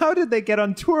 So how did they get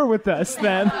on tour with us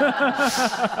then?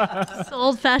 It's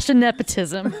old-fashioned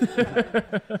nepotism.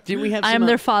 Did we have? I am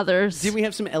their fathers. Did we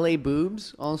have some LA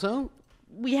boobs also?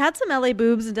 We had some LA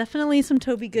boobs and definitely some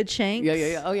Toby Goodshanks.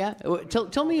 Yeah. Oh yeah.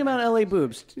 Tell me about LA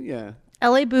boobs. Yeah.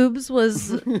 LA boobs was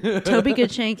Toby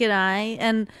Goodshank and I,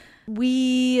 and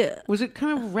we was it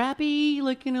kind of rappy,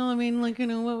 like what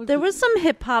was there it? was some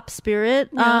hip hop spirit.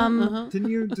 Didn't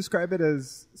you describe it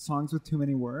as songs with too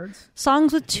many words?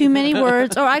 Songs with too many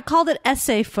words, or I called it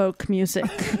essay folk music.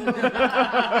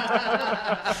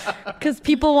 Because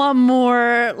people want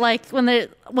more, like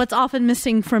what's often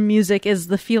missing from music is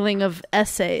the feeling of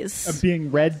essays. Of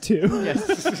being read to.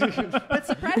 Yes. But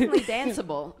surprisingly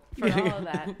danceable for all of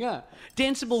that. Yeah.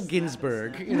 Danceable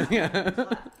Ginsberg.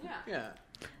 Yeah.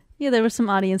 Yeah, there was some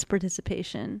audience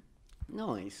participation.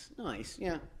 Nice.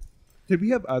 Yeah. Did we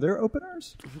have other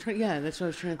openers? Yeah, that's what I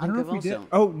was trying to I think don't know of if we also. did.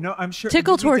 Oh, no, I'm sure.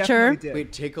 Tickle we Torture. definitely did. We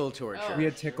had Tickle Torture. We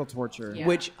had Tickle Torture. Yeah.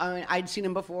 Which I'd seen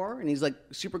him before, and he's like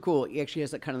super cool. He actually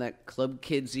has that kind of that club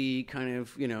kidsy kind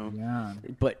of, Yeah.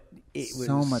 But it was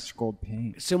So much gold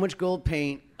paint. So much gold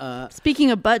paint.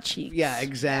 Speaking of butt cheeks. Yeah,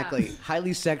 exactly. Yeah.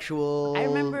 Highly sexual. I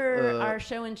remember our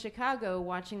show in Chicago,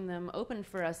 watching them open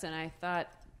for us, and I thought,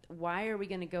 why are we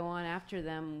going to go on after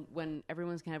them when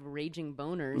everyone's going to have raging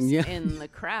boners in the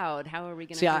crowd? How are we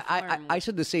going to perform? I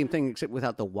said the same thing except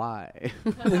without the why.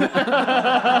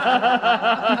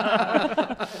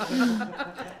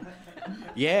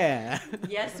 Yeah.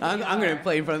 Yes, we I'm going to are.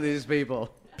 play in front of these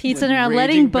people. Pizza With and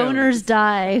letting raging boners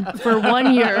die for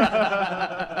 1 year.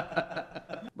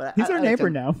 But He's our neighbor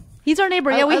now. He's our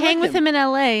neighbor. Yeah, we I hang like with him in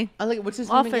L.A. I like what's his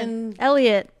often. name again?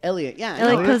 Elliot. Elliot. Yeah.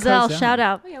 Elliot Elliot Cozell. Cozell. Shout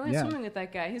out. Oh, yeah, I went Yeah. swimming with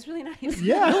that guy. He's really nice.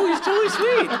 Yeah. Oh, he's totally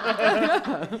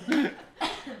sweet.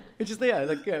 It's just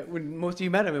when most of you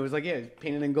met him, it was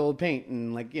painted in gold paint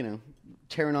and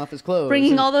tearing off his clothes,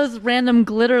 Bringing and, all those random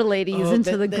glitter ladies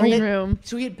into the green room.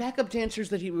 So he had backup dancers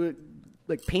that he would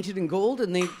painted in gold,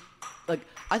 and they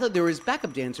I thought there was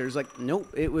backup dancers. Nope,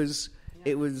 it was.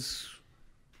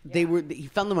 They were. He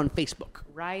found them on Facebook.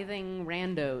 Writhing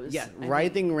randos. Yeah, I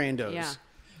writhing think. randos. Yeah.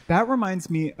 That reminds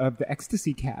me of the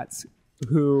Ecstasy Cats,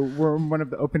 who were one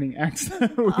of the opening acts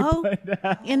that we played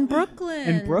at. In Brooklyn.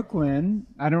 In Brooklyn.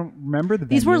 I don't remember the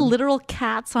venue. These were literal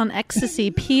cats on ecstasy.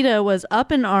 PETA was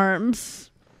up in arms.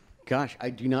 Gosh, I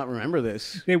do not remember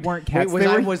this. They weren't cats. Wait,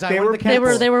 was I one of the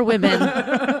cats? They were women.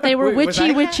 They were Wait, was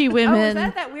I- witchy Oh, women.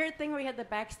 was that weird thing where we had the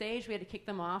backstage? We had to kick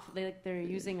them off. They're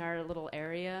using our little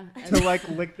area. To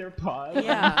lick their paws.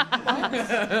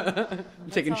 Yeah.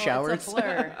 Taking It's showers. a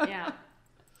blur. Yeah.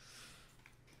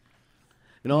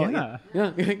 And all, Yeah.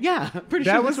 yeah. Pretty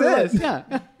That sure was that's what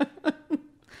it. was. Yeah.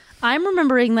 I'm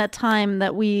remembering that time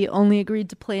that we only agreed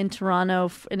to play in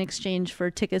Toronto in exchange for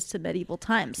tickets to Medieval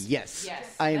Times. Yes.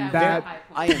 Yes, I am that very. was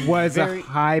a high I point. am Was very, a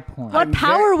high point. What I'm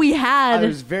power very- we had I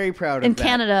was very proud of in that.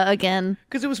 Canada again.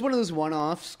 Because it was one of those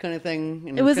one-offs kind of thing.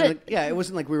 And It was kinda it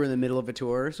wasn't like we were in the middle of a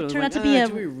tour. So it was turned like, out to be a-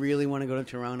 do we really want to go to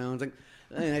Toronto? And,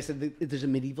 and I said, there's a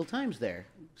Medieval Times there.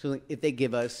 So if they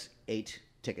give us 8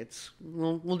 tickets,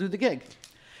 we'll do the gig.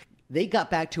 They got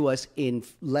back to us in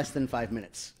less than 5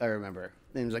 minutes, I remember.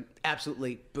 And it was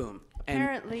absolutely boom. And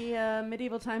Apparently,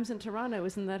 Medieval Times in Toronto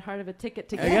isn't that hard of a ticket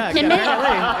to get.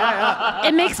 yeah,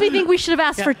 It makes me think we should have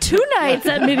asked for 2 nights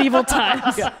at Medieval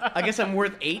Times. yeah, I guess I'm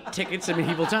worth 8 tickets at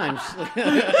Medieval Times.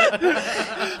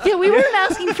 Yeah, we weren't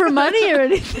asking for money or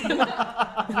anything.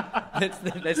 That's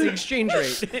the exchange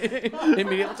rate in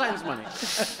Medieval Times money.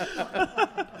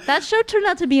 That show turned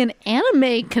out to be an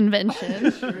anime convention.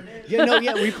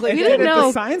 We played. We that didn't at know.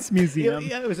 The Science Museum.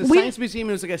 Yeah, it was a science museum.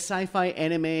 It was like a sci-fi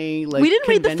anime. We didn't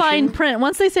read the fine convention. print.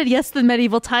 Once they said yes to the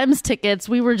Medieval Times tickets,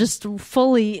 we were just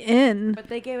fully in. But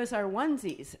they gave us our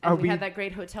onesies, Are and we we- had that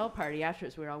great hotel party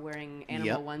afterwards. We were all wearing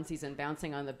animal onesies and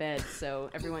bouncing on the bed, so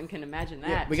everyone can imagine that.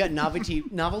 Yeah, we got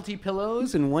novelty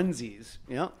pillows and onesies.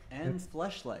 Yep. And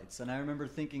fleshlights. And I remember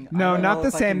thinking, No, I don't not know the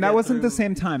if I can same. That get wasn't the through-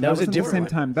 same time. That was a wasn't the different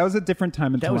same one. time. That was a different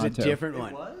time in That was Toronto. a different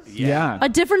one. It was? Yeah. A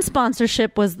different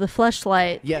sponsorship was the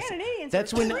Fleshlight. Yes. Canadians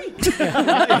That's are when.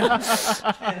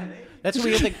 That's when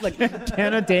we had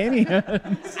Canadian.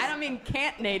 I don't mean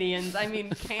Canadians. I mean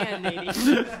Canadians.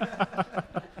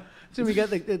 So we got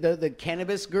the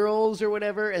Cannabis Girls or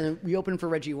whatever, and then we opened for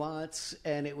Reggie Watts,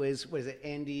 and it was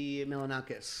Andy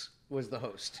Milanakis was the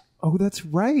host. Oh, that's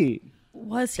right.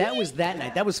 Was he? That was that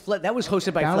night. That was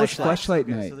hosted by That was Fleshlight. Fleshlight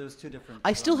Okay, night. so there's 2 different.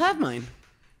 I still have mine.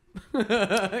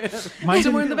 Mine's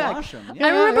Somewhere in the back. Wash 'em. I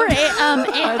remember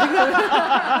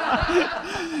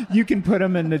You can put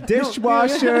them in the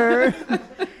dishwasher.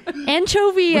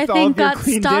 Anchovy, I With all think, of your got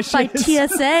clean stopped by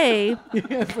dishes. TSA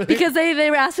because they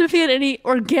were asked if he had any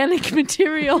organic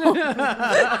material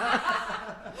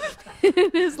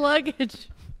in his luggage.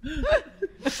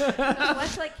 Does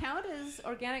fleshlight count as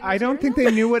organic I don't think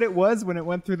material? they knew what it was when it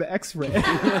went through the X-ray.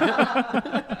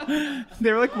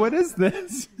 They were like, "What is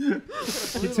this?" He Blue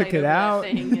took light it over that out.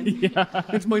 thing and-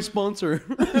 It's my sponsor.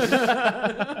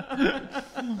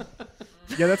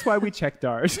 Yeah, that's why we checked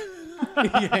ours.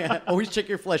 Yeah. Always check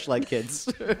your fleshlight,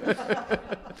 kids.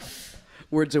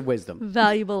 Words of wisdom.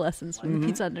 Valuable lessons from the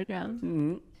Pizza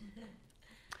Underground.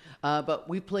 But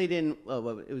we played in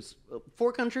it was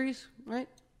 4 countries, right?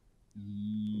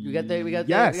 We got there. We got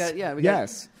Yes. there. We got,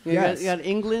 Yes. We Yes. got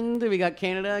England. We got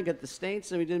Canada. We got the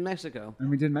States, and we did Mexico. And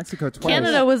we did Mexico twice.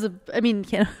 Canada was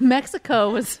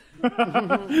Mexico was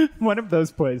One of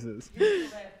those places.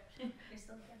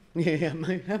 Yeah,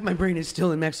 my brain is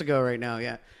still in Mexico right now.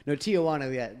 Yeah, no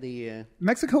Tijuana. Yeah,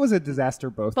 Mexico was a disaster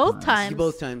both times.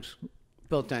 both times.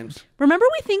 Remember,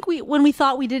 when we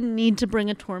thought we didn't need to bring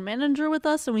a tour manager with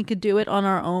us and we could do it on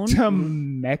our own. To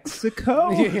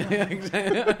Mexico? Yeah,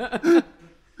 exactly.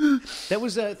 That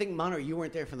was I think Monterey. You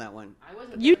weren't there for that one. I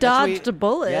wasn't You there. dodged a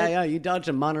bullet. Yeah, you dodged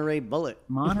a Monterey bullet.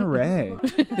 Monterey.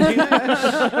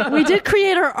 We did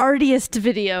create our artiest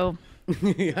video,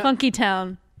 Funky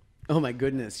Town. Oh my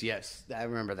goodness, yes, I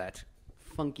remember that.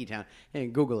 Funky Town. Hey,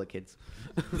 Google it, kids.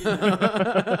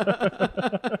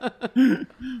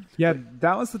 Yeah,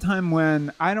 that was the time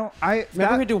when Remember we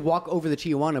had to walk over the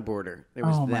Tijuana border. There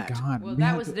was oh that. my God. Well, We that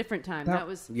had was a to- different time. that- That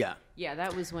was Yeah.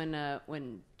 that was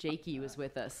when Jakey was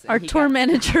with us. and Our he tour got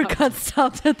manager stopped. got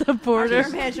stopped at the Our border.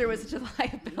 tour manager was such a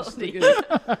liability.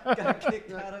 Got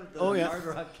kicked out of the Hard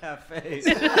Rock Cafe.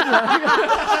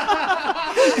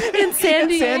 In San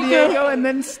Diego. San Diego and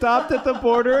then stopped at the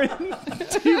border in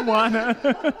Tijuana.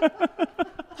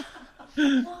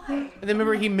 And then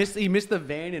remember he missed the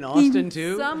van in Austin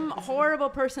too. Some horrible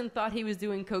person thought he was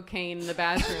doing cocaine in the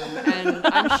bathroom, and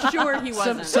I'm sure he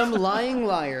wasn't. Some lying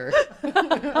liar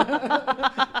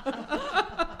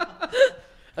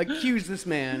accused this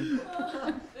man.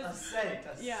 A saint.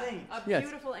 A Yes.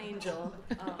 beautiful angel.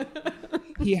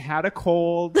 He had a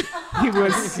cold. He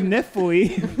was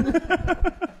sniffly.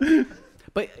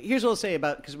 But here's what I'll say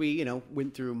about, because we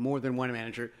went through more than one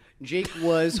manager. Jake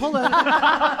was hold on.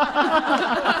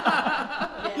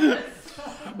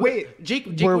 Wait, Jake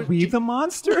were was, we the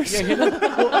monsters?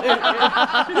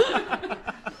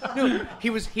 No, he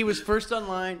was first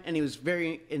online, and he was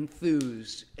very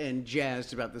enthused and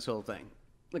jazzed about this whole thing.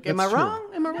 Like, am I That's true. wrong?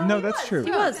 Am I wrong? No, that's true.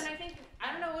 He was. And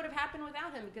I don't know what would have happened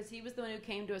without him, because he was the one who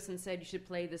came to us and said, you should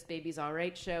play this Baby's All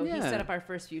Right show. He Yeah. set up our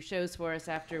first few shows for us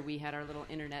after we had our little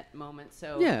internet moment.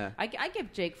 So Yeah. I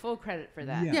give Jake full credit for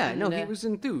that. Yeah. Yeah, And, no, he was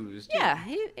enthused. Yeah,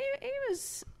 he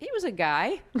was a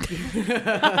guy.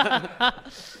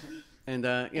 And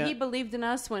yeah, He believed in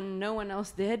us when no one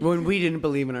else did. when we didn't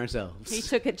believe in ourselves. He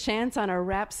took a chance on a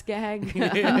rap skag.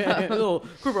 Little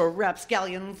group of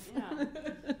rapscallions.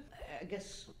 I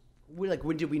guess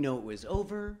when did we know it was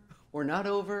over or not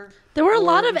over? There were a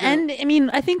lot of end.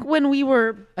 I think when we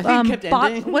were I think it kept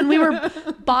ending. when we were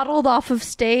bottled off of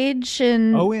stage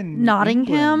in, in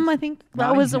Nottingham, England. I think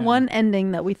that was the Nottingham. one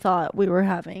ending that we thought we were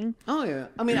having. Oh yeah.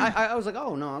 I mean, I was like,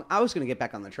 oh no, I was gonna get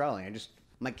back on the trolley.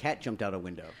 My cat jumped out a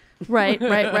window. Right.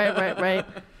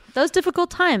 Those difficult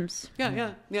times.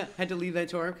 Yeah. Had to leave that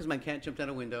tour because my cat jumped out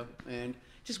a window and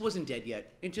just wasn't dead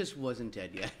yet. It just wasn't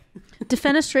dead yet.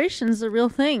 Defenestration's a real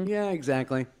thing. Yeah,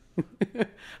 exactly. I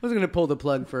was gonna pull the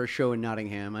plug for a show in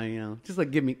Nottingham. Just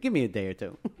like give me a day or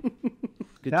two.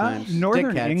 Good times. Northern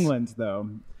Dead cats. England, though.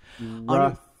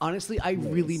 Rough. Honestly, I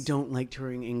really don't like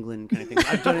touring England kind of thing.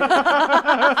 I've done it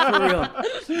for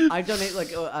real. I've done it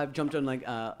I've jumped on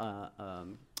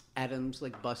Adams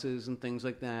buses and things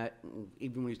like that.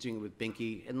 Even when he was doing it with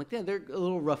Binky, and they're a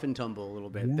little rough and tumble a little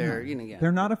bit. Yeah.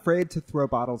 They're not afraid to throw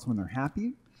bottles when they're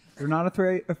happy. They're not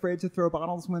afraid to throw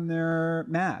bottles when they're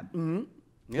mad. Mm-hmm.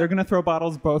 They're going to throw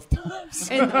bottles both times.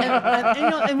 And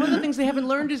one of the things they haven't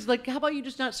learned is how about you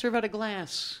just not serve out of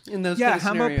glass in those kind of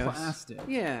how scenarios? about plastic?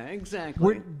 Yeah,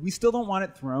 exactly. We still don't want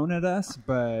it thrown at us,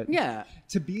 but Yeah.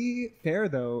 To be fair,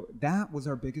 though, that was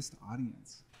our biggest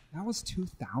audience. That was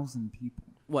 2,000 people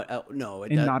What? No,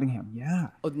 in Nottingham. Yeah.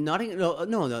 Oh, Nottingham?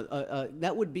 No.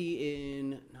 That would be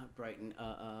in not Brighton.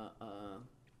 I'll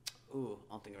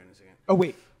think of it in a second. Oh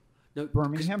wait, No,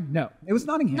 Birmingham? No, it was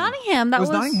Nottingham. Nottingham, It was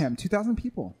Nottingham. 2,000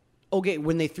 people. Okay,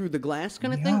 when they threw the glass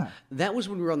kind of thing, Yeah. that was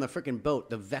when we were on the freaking boat,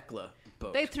 the Vekla.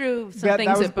 both. They threw some That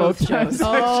things was at both both shows. shows.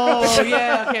 Oh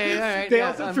yeah, okay, all right. They yeah,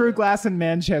 also threw glass in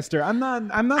Manchester. I'm not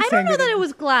I saying don't know that it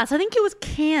was glass. I think it was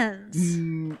cans.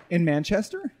 in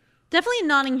Manchester. Definitely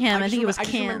Nottingham. I think it was I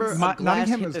just remember cans. a glass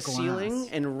Nottingham hit was the glass. ceiling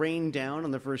and rained down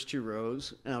on the first 2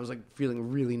 rows, and I was like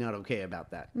feeling really not okay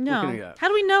about that. Looking No. it up. How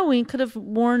do we know? We could have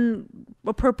worn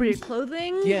appropriate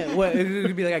clothing. Yeah, well, it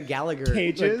would be like a Gallagher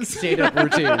Cages. stayed-up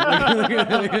routine.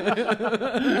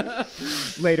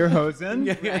 Lederhosen.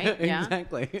 Right, yeah.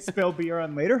 Exactly. Spill beer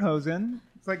on Lederhosen.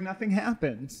 It's like nothing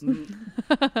happened.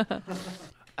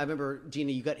 I remember,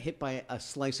 Deenah, you got hit by a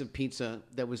slice of pizza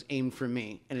that was aimed for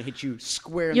me, and it hit you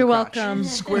square in You're the crotch. welcome.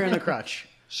 Square in the crotch.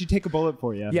 She'd take a bullet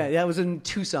for you. Yeah, that was in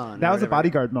Tucson. That or was a whatever.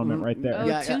 bodyguard moment right there. Oh,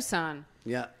 Yeah, yeah. Tucson.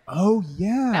 Yeah. Oh,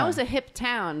 yeah. That was a hip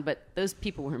town, but those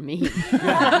people were mean.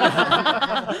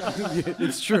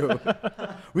 It's true.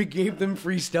 We gave them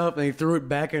free stuff, and they threw it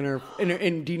back in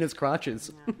Deenah's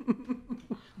crotches.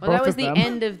 Well, that Both was of the them.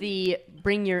 end of the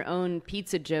bring your own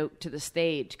pizza joke to the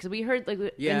stage. Because we heard,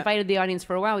 we Yeah. invited the audience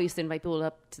for a while. We used to invite people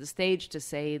up to the stage to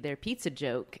say their pizza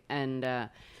joke. And I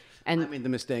made the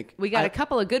mistake. we got a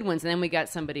couple of good ones, and then we got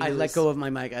somebody I who let was- go of my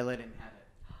mic. I let him have it.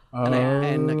 Oh.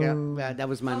 And that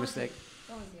was my mistake.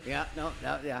 Yeah,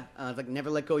 yeah. I was like, never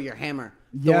let go of your hammer.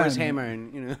 Yeah, Thor's and- hammer,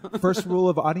 and First rule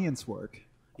of audience work.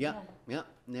 Yeah,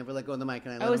 never let go of the mic.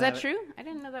 And I let Oh, him is that have it. true? I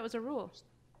didn't know that was a rule.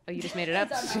 Oh, you just made it up?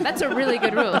 That's a really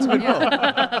good rule.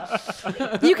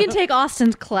 Yeah. You can take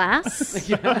Austin's class.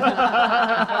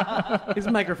 His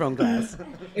microphone class.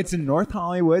 It's in North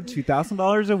Hollywood,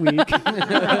 $2,000 a week.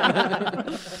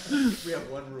 We have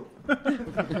one rule.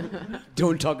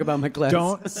 Don't talk about my class.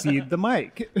 Don't cede the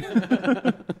mic.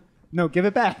 No, give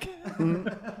it back.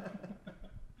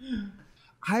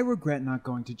 I regret not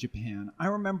going to Japan. I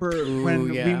remember when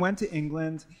we yeah. went to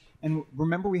England, and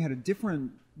remember we had a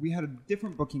different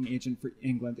booking agent for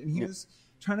England, and he was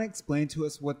trying to explain to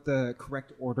us what the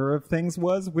correct order of things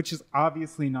was, which is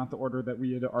obviously not the order that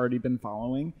we had already been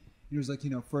following. He was like,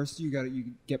 first you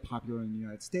get popular in the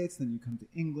United States, then you come to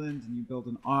England and you build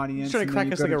an audience. He's trying to and crack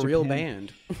then us you like go a to real Japan.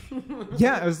 band.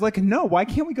 Yeah, I was like, no, why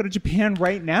can't we go to Japan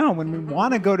right now when we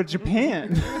want to go to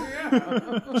Japan?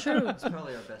 True. It's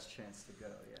probably our best chance to go.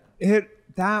 Yeah.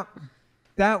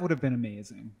 That would have been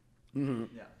amazing.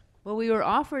 Yeah. Well, we were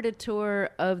offered a tour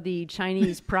of the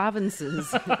Chinese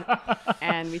provinces,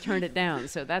 and we turned it down.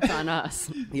 So that's on us.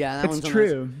 Yeah, that It's one's on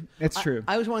true. us. It's true.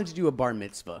 I always wanted to do a bar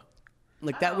mitzvah.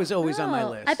 Like that was always on my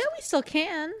list. I bet we still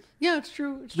can. Yeah, it's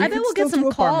true. I bet could we'll get still do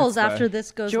some a bar calls mitzvah. after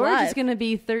this goes George live. is going to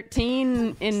be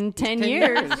 13 in 10 10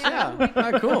 years. Yeah.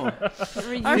 All right, cool.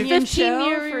 Our Reunion 15 show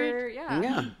year for,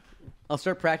 Yeah. I'll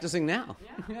start practicing now.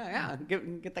 Yeah.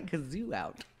 Get that kazoo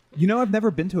out. I've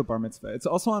never been to a bar mitzvah. It's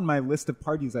also on my list of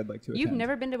parties I'd like to attend. You've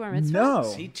never been to bar mitzvah? No.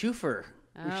 See, twofer.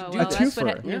 We should Oh, do well, that. that's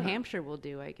what twofer. New Hampshire will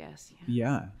do, I guess.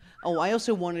 Yeah. Oh, I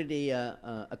also wanted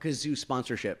a kazoo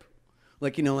sponsorship.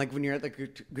 Like, like when you're at the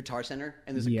Guitar Center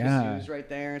and there's a kazoos right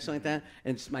there or something like that,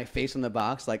 and it's my face on the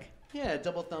box, like, yeah,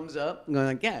 double thumbs up. I'm going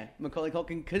like, yeah, Macaulay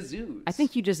Culkin kazoos. I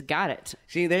think you just got it.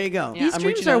 See, there you go. These I'm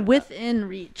dreams reaching are out. within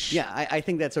reach. Yeah, I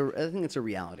think it's a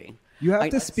reality. You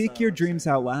have to speak your dreams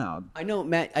out loud. I know,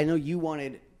 Matt. I know you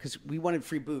wanted, because we wanted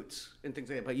free boots and things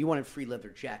like that, but you wanted free leather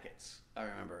jackets. I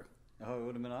remember. Oh, it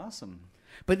would have been awesome.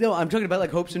 But no, I'm talking about like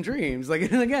hopes and dreams. Like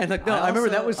again, like no, I remember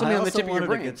that was something on the tip of your I brain.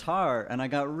 wanted a guitar, and I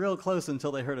got real close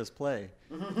until they heard us play.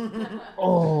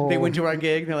 Oh. They went to our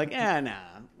gig. They're like, nah.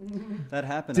 That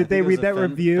happened. Did I think they it was read a that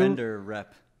review? Fender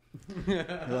rep.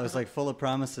 I was like full of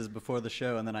promises before the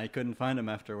show, and then I couldn't find them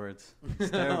afterwards. It's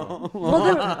terrible.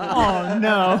 Oh,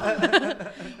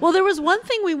 no. Well, there was one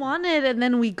thing we wanted and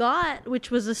then we got, which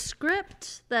was a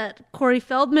script that Corey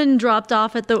Feldman dropped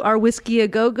off at our Whiskey A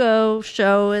Go-Go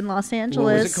show in Los Angeles.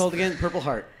 What was it called again? Purple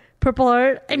Heart. Purple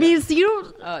Heart. I mean, you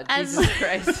don't. Oh, Jesus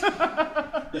Christ.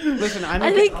 Listen, I'm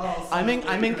I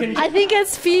think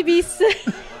as Phoebe said.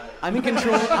 I'm in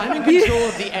control. I'm in control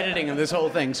of the editing of this whole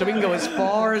thing, so we can go as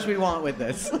far as we want with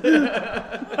this.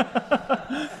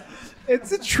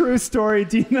 It's a true story,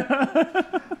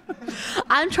 Deenah.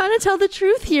 I'm trying to tell the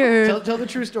truth here. Tell the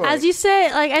true story. As you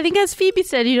say, like I think as Phoebe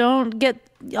said, you don't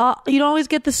always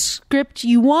get the script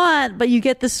you want, but you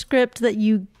get the script that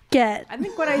you get. I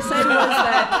think what I said was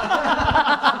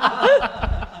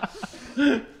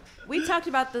that we talked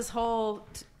about this whole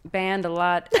band a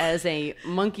lot as a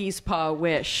monkey's paw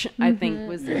wish. I think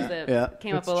was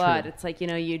came up a lot. True. It's like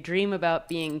you dream about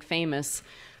being famous,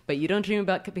 but you don't dream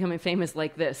about becoming famous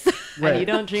like this. Right. And you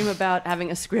don't dream about having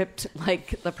a script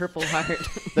like the Purple Heart.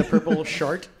 the Purple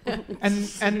Shart.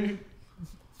 And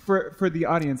for the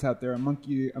audience out there, a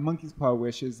monkey's paw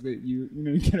wish is that you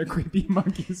get a creepy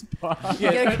monkey's paw.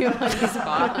 You get a creepy monkey's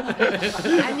paw.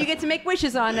 And you get to make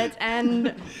wishes on it,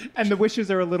 and the wishes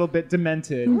are a little bit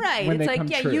demented. Right. When It's they like, come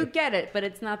yeah, true. you get it, but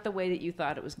it's not the way that you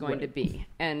thought it was going to be,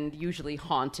 and usually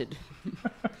haunted.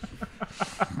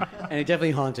 And it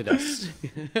definitely haunted us.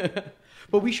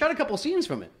 But we shot a couple scenes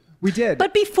from it. We did.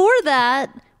 But before that,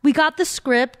 we got the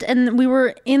script and we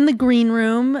were in the green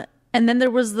room, and then there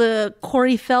was the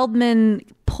Corey Feldman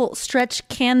stretch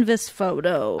canvas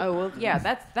photo. Oh well, yeah,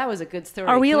 that was a good story.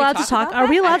 Are we Can allowed to talk? about Are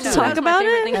we that? allowed to Actually, talk that was my about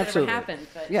favorite it? thing that ever Absolutely. happened,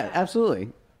 but, Yeah, absolutely.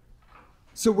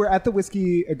 So we're at the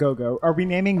Whiskey A Go-Go. Are we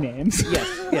naming names? Yes.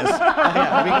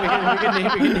 Yeah,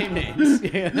 we can name names.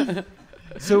 Yeah.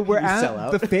 So we're sell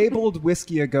at out. the fabled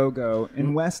Whiskey A Go-Go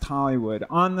in West Hollywood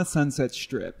on the Sunset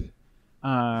Strip.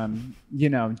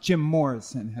 Jim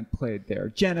Morrison had played there.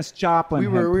 Janis Joplin We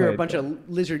were a played bunch there. of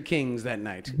lizard kings that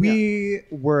night. We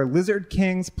were Lizard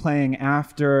Kings playing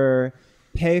after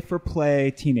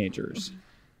pay-for-play teenagers.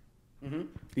 Mm-hmm.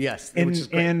 Yes, which is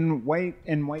great.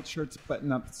 In white shirts,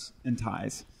 button-ups, and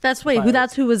ties. That's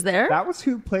who was there? That was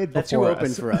who played That's before who us.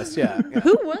 opened for us. Yeah.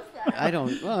 Who was that? I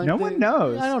don't. Well, No one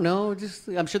knows. I don't know. Just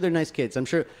I'm sure they're nice kids. I'm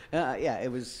sure.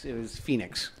 It was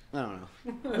Phoenix. I don't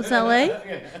know. It was LA?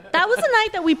 That was a night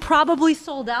that we probably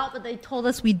sold out, but they told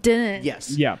us we didn't.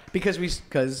 Yes. Yeah.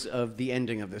 Because of the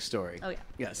ending of this story. Oh, yeah.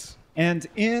 Yes. And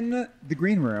in the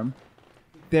green room,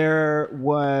 there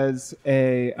was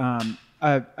a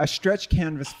stretch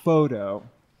canvas photo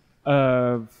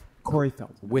of Corey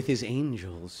Feldman With his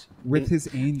angels. with his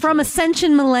angels. From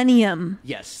Ascension Millennium.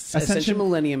 Yes. Ascension- Ascension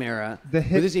Millennium era. The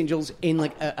hit- with his angels in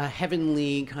like a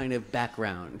heavenly kind of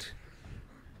background.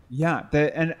 Yeah,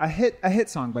 and a hit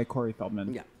song by Corey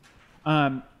Feldman.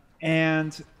 Yeah.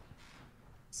 And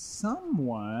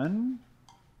someone,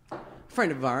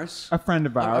 Friend of ours. a friend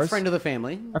of ours, A friend of the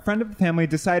family. a friend of the family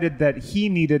decided that he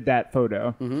needed that photo.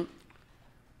 Mm-hmm.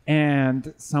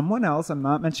 And someone else, I'm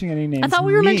not mentioning any names. I thought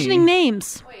we were mentioning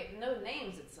names. Wait, no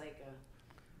names. It's like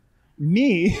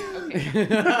Me.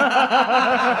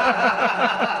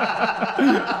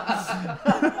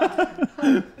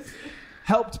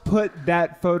 Helped put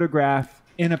that photograph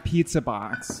in a pizza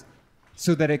box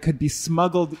so that it could be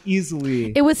smuggled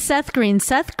easily. It was Seth Green.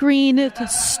 Seth Green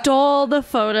stole the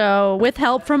photo with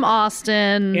help from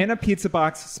Austin. In a pizza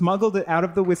box, smuggled it out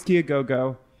of the Whiskey A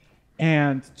Go-Go,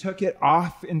 and took it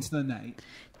off into the night.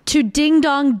 To ding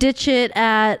dong ditch it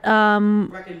at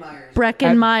Brecken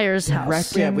Meyer's house.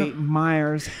 Brecken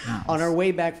Meyer's house. On our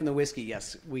way back from the whiskey,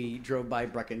 yes, we drove by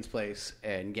Brecken's place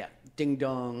and ding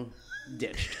dong,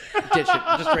 ditched it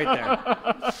just right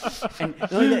there. And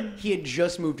not only that, he had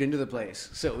just moved into the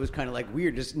place, so it was kind of like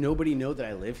weird. Does nobody know that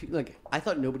I live here? Like I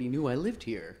thought nobody knew I lived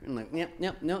here. And like,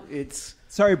 no, it's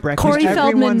Sorry, Brecken. Corey Feldman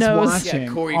Everyone's knows. watching.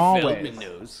 yeah, Corey always. Feldman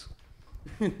knows.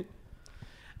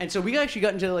 And so we actually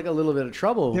got into like a little bit of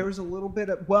trouble. There was a little bit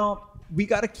of, we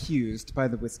got accused by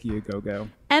the Whiskey A Go-Go.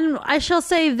 And I shall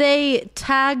say they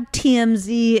tagged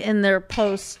TMZ in their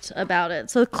post about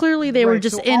it. So clearly they were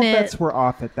just so in all it. bets were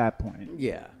off at that point.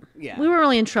 Yeah. We were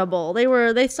really in trouble.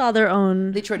 They saw their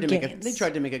own They tried to gains.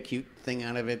 make a cute thing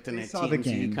out of it in a saw the TMZ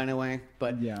game. kind of way,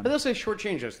 but they also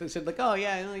shortchanged us. They said like, "Oh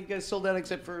yeah, you guys sold out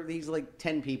except for these like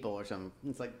 10 people or something."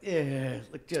 It's like,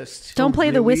 like just Don't play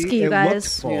the Really, whiskey, you it guys.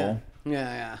 looked full.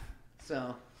 Yeah.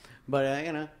 So, but at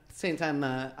the same time,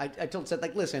 I told Seth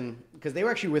like, listen, because they were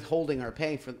actually withholding our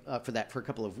pay for that for a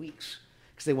couple of weeks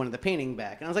because they wanted the painting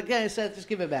back, and I was like, yeah, Seth, just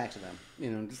give it back to them,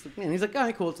 and he's like, all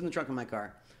right, cool, it's in the trunk of my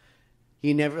car.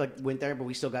 He never went there, but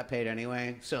we still got paid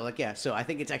anyway. So so I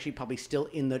think it's actually probably still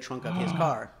in the trunk of his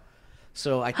car.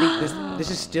 So I think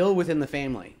this is still within the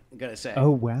family. I gotta say.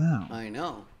 Oh wow! I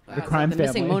know. The crime the family.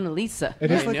 missing Mona Lisa. It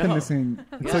is I like know. the missing.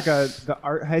 It's like the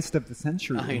art heist of the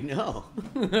century. I know.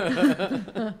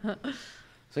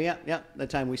 So that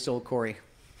time we sold Corey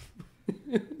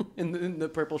in the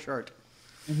purple shirt.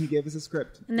 And he gave us a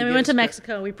script. And then we went to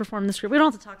Mexico. We performed the script. We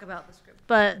don't have to talk about the script,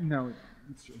 but No,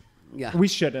 it's true. Yeah. We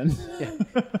shouldn't.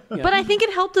 but I think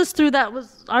it helped us through that.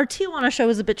 Was our Tijuana show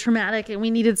was a bit traumatic, and we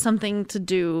needed something to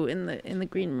do in the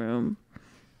green room.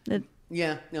 It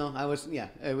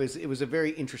was a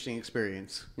very interesting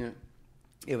experience. Yeah.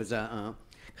 It was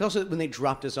also when they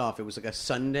dropped us off, it was like a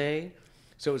Sunday,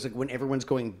 so it was like when everyone's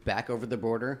going back over the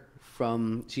border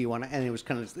from Tijuana, and it was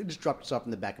they just dropped us off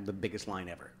in the back of the biggest line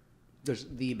ever. There's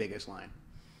the biggest line.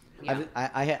 Yeah.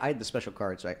 I had the special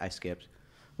card, so I skipped.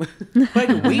 But I had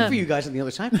to wait for you guys on the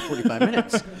other side for 45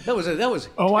 minutes. That was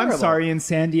Oh, I'm terrible. sorry. In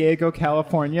San Diego,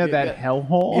 California, that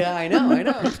hellhole. Yeah, I know.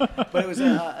 But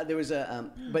it was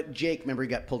but Jake, remember, he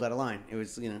got pulled out of line. It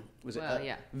was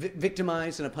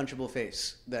victimized and a punchable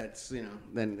face. That's he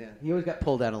always got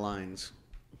pulled out of lines.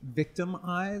 Victim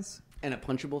eyes and a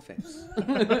punchable face.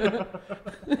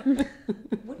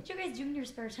 What did you guys do in your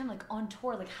spare time, like on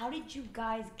tour? Like, how did you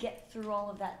guys get through all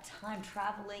of that time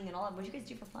traveling and all that? What did you guys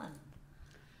do for fun?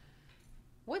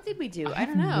 What did we do? I have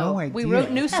don't know. no idea. We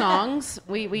wrote new songs.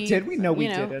 We did we? No, we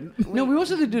didn't. No, we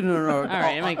also did it on our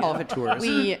off tours.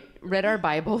 We read our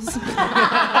Bibles.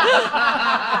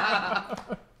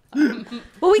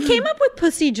 Well, we came up with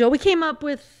Pussy Joe. We came up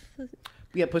with...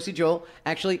 Yeah, Pussy Joel.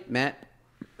 Actually, Matt,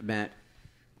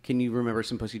 can you remember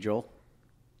some Pussy Joel?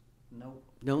 No?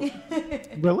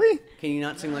 Really? Can you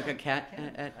not sing like a cat? I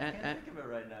can't think of it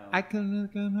right now. I can.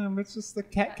 It's just the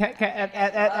cat. You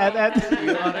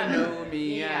ought to know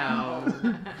meow.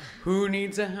 Who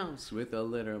needs a house with a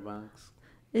litter box?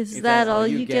 Is that all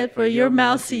you get for your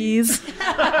mousies?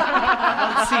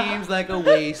 It seems like a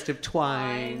waste of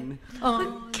twine.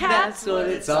 Oh, that's what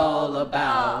it's all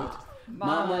about.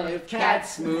 Mama, if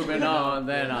cat's moving on,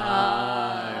 then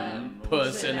I'm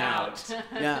pussing out.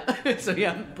 Yeah. So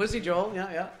yeah, Pussy Joel.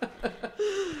 Yeah.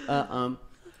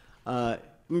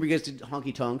 Remember you guys did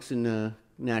honky tonks in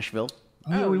Nashville?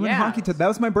 Oh yeah, we went honky tonk. That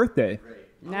was my birthday.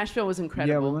 Nashville was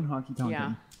incredible. Yeah, we went honky tonking.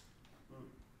 Yeah.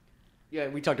 Yeah,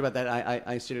 we talked about that.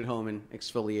 I stayed at home and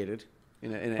exfoliated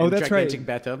in a that's gigantic right.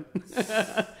 bathtub.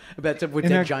 A bathtub with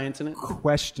In dead a giants in it.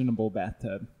 Questionable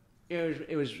bathtub.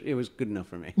 It was good enough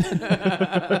for me.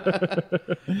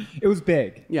 It was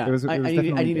big. Yeah, it was I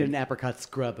definitely needed big. an apricot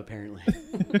scrub apparently. I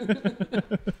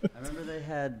remember they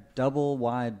had double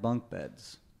wide bunk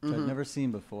beds, which I'd never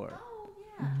seen before. Oh,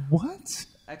 yeah. What?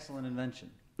 Excellent invention.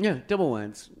 Yeah, double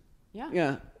ones.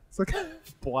 Yeah. It's like I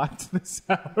blocked this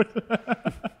out.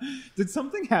 Did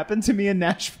something happen to me in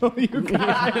Nashville, you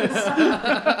guys?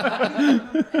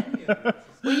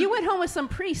 Well, you went home with some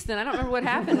priest, and I don't remember what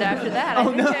happened after that. I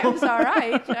think it was all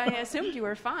right. I assumed you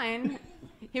were fine.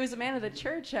 He was a man of the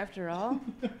church, after all.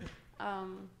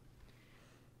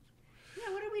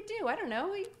 What did we do? I don't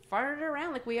know. We farted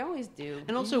around like we always do.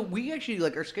 And also, we actually,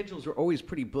 our schedules were always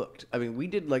pretty booked. I mean, we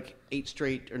did 8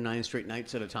 straight or 9 straight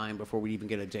nights at a time before we'd even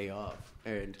get a day off.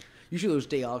 And usually those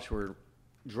day offs were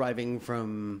driving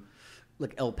from,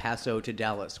 El Paso to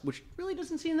Dallas, which really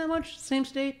doesn't seem that much. Same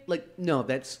state. No,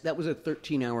 that was a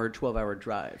 13-hour, 12-hour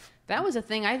drive. That was a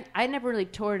thing. I never really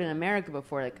toured in America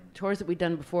before. Tours that we'd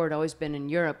done before had always been in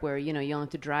Europe where, you only have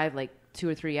to drive 2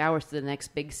 or 3 hours to the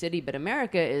next big city. But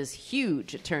America is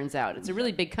huge, it turns out. It's a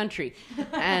really big country.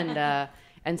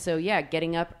 And so,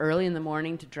 getting up early in the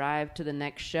morning to drive to the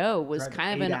next show was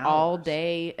kind of an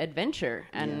all-day adventure.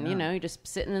 And, you just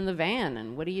sitting in the van,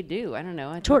 and what do you do? I don't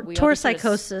know. Tour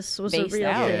psychosis was a real thing.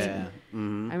 Yeah.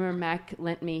 Mm-hmm. I remember Mack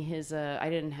lent me his,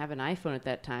 I didn't have an iPhone at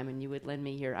that time, and you would lend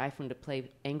me your iPhone to play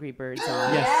Angry Birds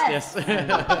on. Yes.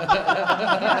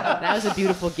 That was a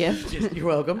beautiful gift. You're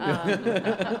welcome.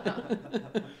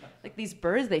 These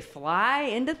birds, they fly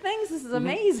into things. This is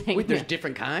amazing. Wait, there's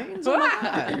different kinds? Oh, my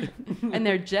God. And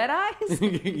they're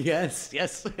Jedis?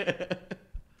 Yes.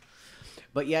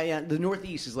 But the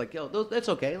Northeast is that's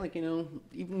okay. Even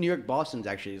New York, Boston's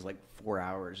actually is 4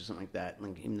 hours or something like that.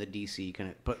 In the DC kind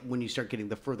of, but when you start getting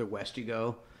the further west you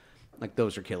go,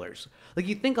 those are killers.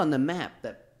 You think on the map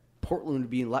that Portland would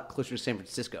be a lot closer to San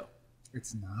Francisco.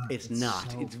 It's not. It's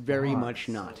not. It's very much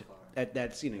not.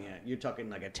 That's you're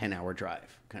talking a 10-hour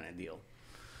drive kind of deal.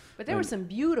 But there were some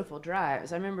beautiful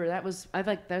drives. I remember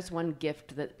that's one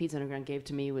gift that Pizza Underground gave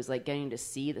to me was getting to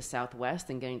see the Southwest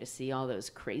and getting to see all those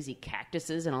crazy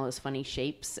cactuses and all those funny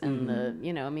shapes and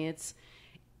it's.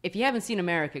 If you haven't seen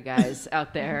America, guys,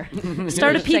 out there,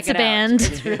 start a pizza band.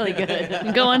 It's really good.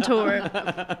 And go on tour.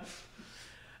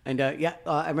 And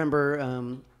I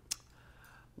remember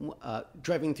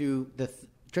driving through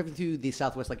the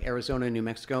Southwest, Arizona and New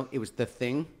Mexico. It was the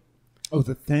thing. Oh,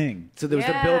 the thing. So there was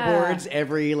the billboards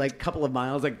every couple of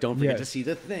miles. Don't forget to see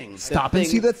the thing. Stop and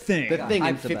see the thing. The thing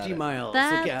in 50 miles.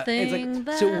 That thing.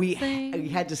 So we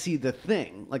had to see the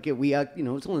thing. It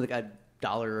was only $1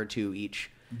 or $2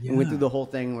 each. Yeah. We went through the whole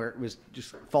thing where it was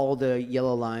just follow the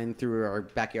yellow line through our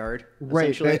backyard.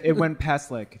 Right. It went past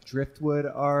driftwood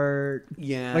art.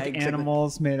 Yeah.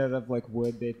 Animals made out of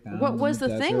wood they found. What was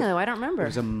the thing though? I don't remember. It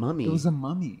was a mummy.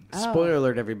 Oh. Spoiler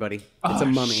alert, everybody! It's a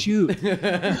mummy. Shoot.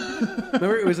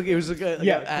 Remember, it was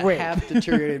a half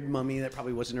deteriorated mummy that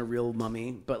probably wasn't a real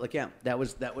mummy, but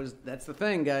that's the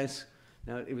thing, guys.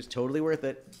 Now it was totally worth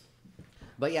it.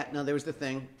 But there was the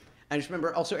thing. I just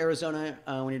remember also Arizona,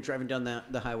 when you're driving down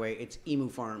the highway, it's emu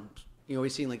farms. You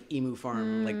always see like emu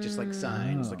farm, like just like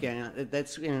signs. Like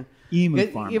that's emu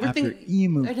farm. You ever after think?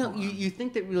 emu I don't. farm. You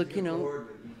think that like you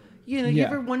Yeah.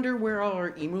 ever wonder where all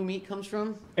our emu meat comes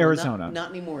from? Arizona. Not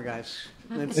anymore, guys.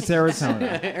 It's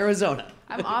Arizona. Arizona.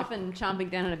 I'm often chomping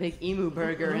down on a big emu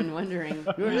burger and wondering.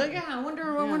 You're like, I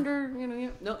wonder.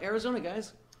 No, Arizona,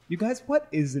 guys. You guys, what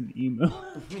is an emu?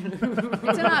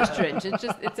 It's an ostrich. It's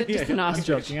just an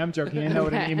ostrich. I'm joking. I know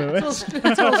what an emu is.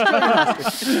 It's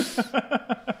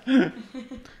Australian.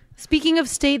 Speaking of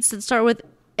states that start with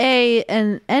A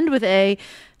and end with A,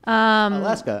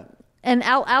 Alaska. And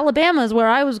Alabama is where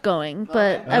I was going,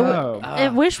 but I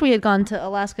wish we had gone to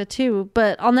Alaska too.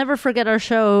 But I'll never forget our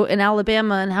show in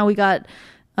Alabama and how we got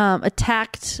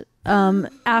attacked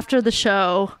after the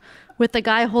show with the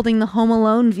guy holding the Home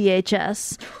Alone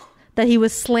VHS that he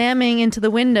was slamming into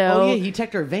the window. Oh yeah, he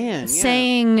attacked our van,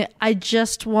 saying, "I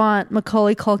just want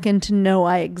Macaulay Culkin to know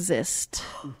I exist."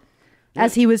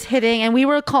 As he was hitting, and we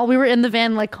were in the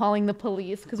van like calling the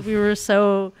police because we were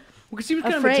so. Because he was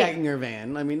kind of attacking our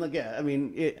van. I mean,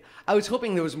 I was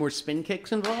hoping there was more spin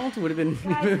kicks involved. It would have been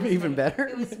even better.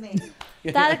 It was me.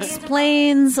 That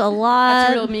explains a lot.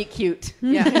 That's real meet cute.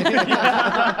 Yeah.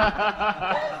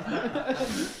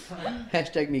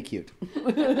 Hashtag me cute.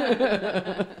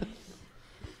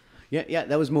 Yeah,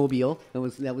 that was Mobile.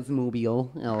 That was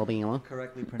Mobile, Alabama.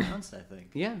 Correctly pronounced, I think.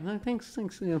 Yeah, thanks.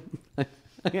 Yeah. I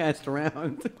asked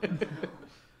around.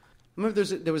 Remember,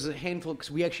 there was a handful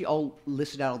because we actually all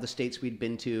listed out all the states we'd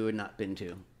been to and not been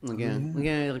to.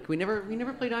 Like we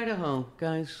never played Idaho,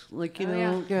 guys. Like We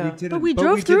didn't, but we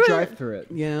drove through it.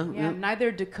 Yeah.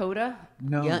 Neither Dakota.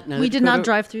 No, Yeah, We did not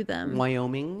drive through them.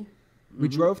 Wyoming. we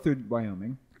drove through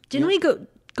Wyoming. Didn't we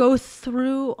go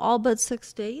through all but 6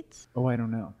 states? Oh, I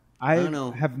don't know. I don't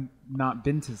know. have not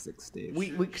been to 6 states.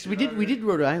 We did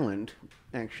Rhode Island,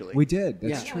 actually. We did.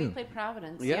 That's Yeah, true. we played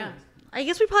Providence. Yeah. Yeah. I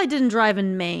guess we probably didn't drive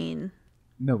in Maine.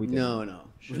 No, we didn't. No.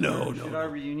 Should our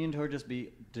reunion tour just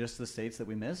be just the states that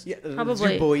we missed? Yeah,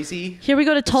 Probably. Boise. Here we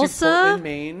go to Let's do Tulsa, Portland,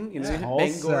 Maine. Tulsa.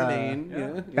 Bangor, Maine.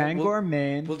 Yeah. Bangor,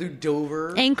 Maine. We'll do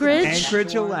Dover.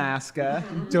 Anchorage, Alaska.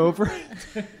 Dover.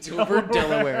 Dover,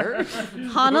 Delaware.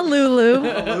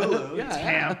 Honolulu.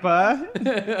 Tampa.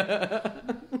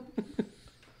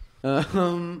 Yeah,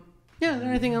 is there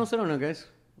anything else? I don't know, guys.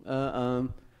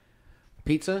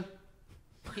 Pizza.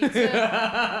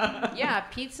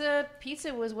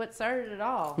 Pizza was what started it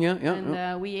all. Yeah.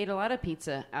 And we ate a lot of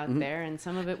pizza out there, and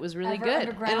some of it was really good.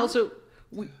 Underground? And also,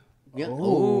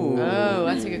 Oh,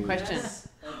 that's a good question.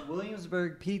 At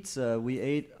Williamsburg Pizza, we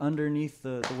ate underneath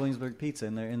the Williamsburg Pizza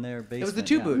in their basement. it was the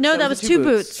Two Boots. No, that was Two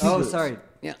Boots. Oh, sorry.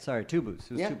 Yeah. Sorry, Two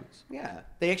Boots. It was Two Boots. Yeah.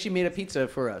 They actually made a pizza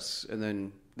for us, and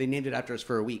then they named it after us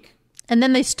for a week. And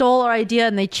then they stole our idea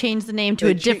and they changed the name to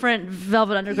a different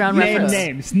Velvet Underground reference.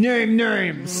 Name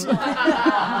names.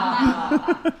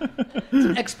 It's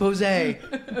an expose.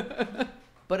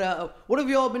 But what have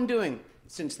you all been doing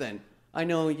since then? I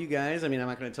know you guys. I mean, I'm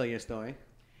not going to tell you a story.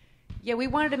 Yeah, we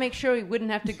wanted to make sure we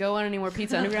wouldn't have to go on any more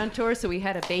Pizza Underground tours, so we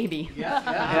had a baby. Yeah.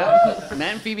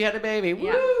 Matt and Phoebe had a baby.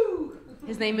 Yeah. Woo!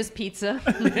 His name is Pizza.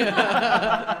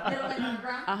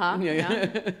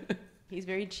 Yeah. He's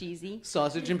very cheesy.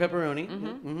 Sausage and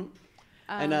pepperoni.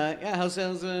 And how's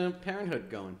Parenthood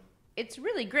going? It's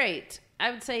really great.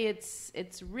 I would say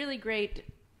it's really great,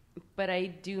 but I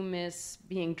do miss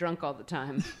being drunk all the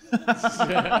time.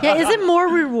 Yeah, is it more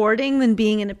rewarding than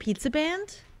being in a pizza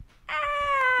band?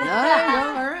 All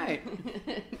right.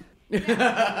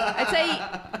 I'd say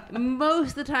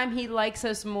most of the time he likes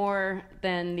us more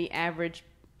than the average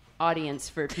audience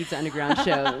for Pizza Underground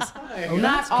shows.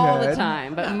 Not all the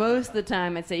time, but most of the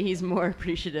time I'd say he's more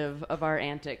appreciative of our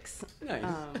antics. Nice.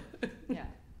 Yeah.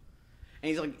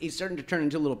 And he's starting to turn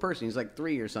into a little person. He's like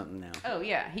 3 or something now. Oh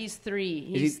yeah, he's 3.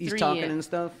 He's 3 talking and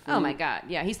stuff. Oh my god,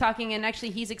 yeah, he's talking, and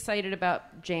actually he's excited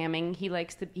about jamming.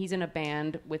 He's in a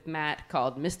band with Matt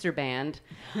called Mr. Band,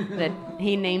 that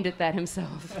he named it that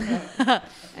himself.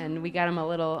 And we got him a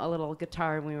little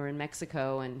guitar when we were in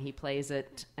Mexico, and he plays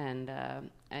it, and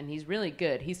he's really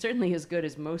good. He's certainly as good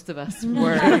as most of us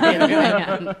were in the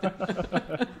band.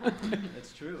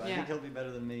 That's true. I think he'll be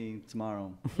better than me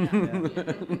tomorrow.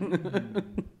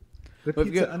 The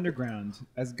Pizza Underground,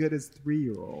 as good as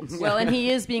 3-year-olds. Well, and he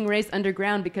is being raised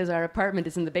underground because our apartment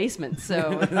is in the basement.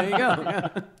 So there you go.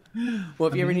 Yeah. Well,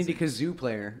 if you ever need a kazoo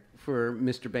player for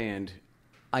Mr. Band,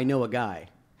 I know a guy.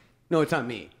 No, it's not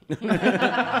me.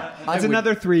 It's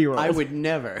another 3-year-old. I would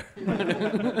never.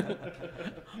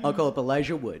 I'll call up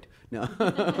Elijah Wood. No.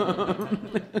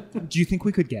 Do you think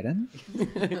we could get him?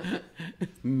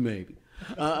 Maybe.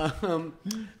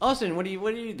 Austin, what are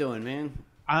you doing, man?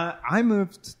 I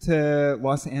moved to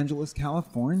Los Angeles,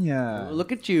 California.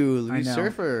 Look at you, I you know.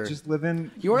 surfer. Just living.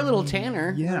 You're a little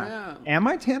tanner. Yeah. Am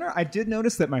I tanner? I did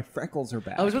notice that my freckles are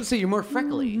back. I was about to say you're more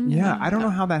freckly. Yeah, I don't know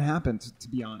how that happened, to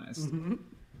be honest.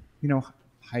 You know,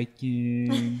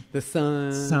 hiking, The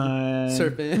sun,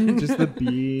 surfing, just the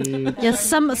beach. Yes,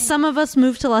 some of us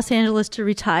moved to Los Angeles to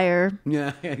retire.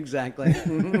 Yeah, exactly.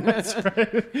 That's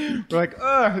right. We're like,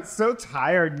 oh, so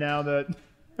tired now that.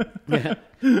 Yeah.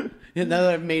 Yeah, now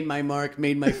that I've made my mark,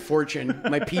 made my fortune,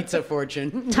 my pizza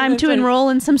fortune. Time to enroll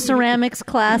in some ceramics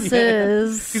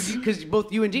classes. Because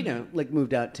both you and Deenah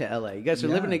moved out to LA. You guys are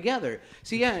living together.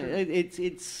 So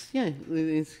it's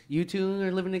you two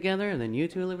are living together, and then you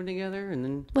two are living together, and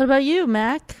then What about you,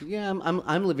 Mac? yeah,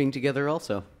 I'm living together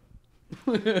also.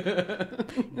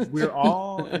 We're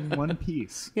all in one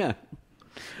piece. Yeah.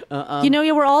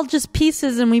 We're all just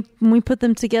pieces, and when we put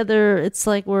them together, it's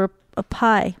like we're a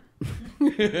pie.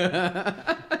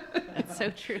 That's so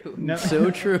true. No,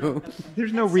 So true.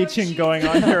 there's no reaching going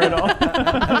on here at all.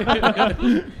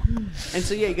 And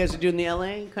so you guys are doing the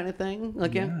LA kind of thing,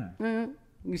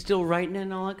 you still writing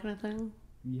and all that kind of thing.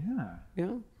 Yeah.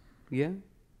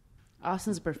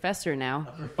 Austin's a professor now.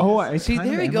 Oh, I See, kinda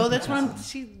there you am go. a That's what I'm. professor.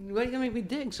 See, why are you gonna make me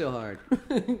dig so hard?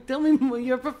 Tell me,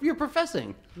 you're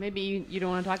professing. Maybe you don't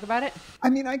want to talk about it?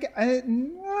 I mean, I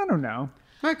don't know.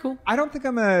 All right, cool. I don't think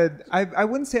I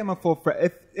wouldn't say I'm a full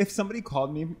if somebody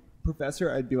called me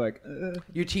professor, I'd be like,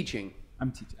 You're teaching.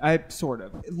 I'm teaching. I sort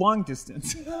of long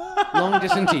distance. Long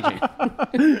distance teaching.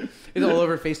 Is it all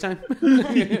over FaceTime?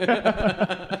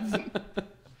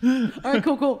 All right,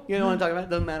 cool. You don't want to talk about it?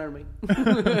 Doesn't matter to me.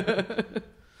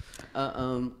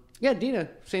 Yeah, Deenah,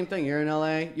 same thing. You're in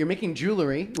LA. You're making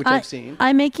jewelry, which I've seen.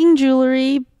 I'm making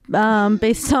jewelry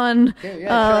based on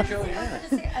Show.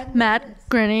 Matt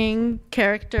grinning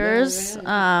characters.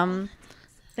 Yeah.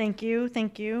 Thank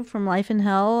you from Life in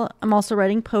Hell. I'm also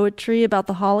writing poetry about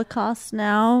the Holocaust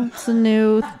now. It's a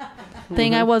new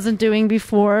thing I wasn't doing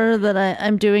before that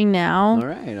I'm doing now. All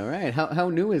right. How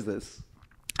new is this?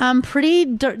 Pretty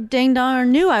dang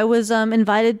darn new. I was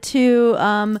invited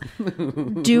to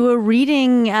do a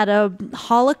reading at a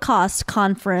Holocaust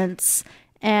conference,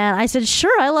 and I said,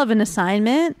 "Sure, I love an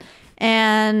assignment."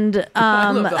 And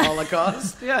I love the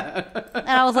Holocaust. Yeah. and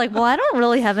I was like, "Well, I don't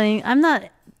really have any.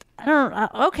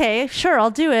 Okay, sure,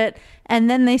 I'll do it." And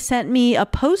then they sent me a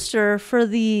poster for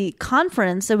the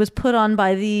conference. It was put on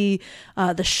by the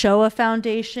Shoah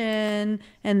Foundation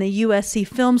and the USC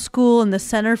Film School and the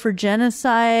Center for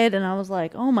Genocide. And I was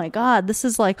like, oh my God, this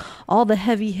is like all the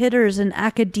heavy hitters in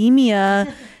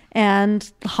academia and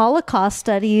Holocaust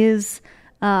studies.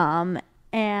 And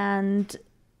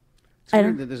It's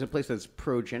weird that there's a place that's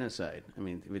pro-genocide. I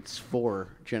mean, it's for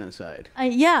genocide.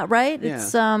 yeah, right. Yeah.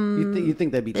 It's you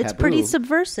think that'd be taboo? It's pretty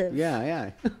subversive.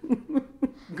 Yeah.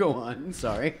 Go on.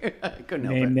 Sorry, I couldn't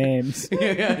help Name it. names.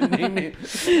 Yeah, name names.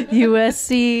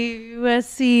 USC.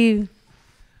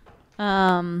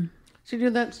 So you do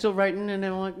that, still writing and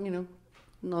all that, and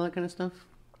all that kind of stuff.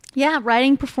 Yeah,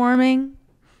 writing, performing.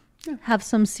 Yeah. Have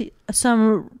some series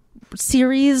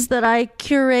that I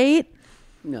curate.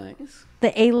 Nice.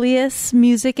 The Alias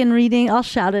music and reading. I'll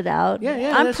shout it out.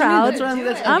 Yeah. I'm that's proud. What I mean.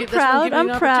 That's I'm proud. I'm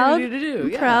proud. To do. I'm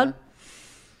Yeah. proud.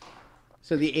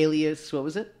 So the Alias, what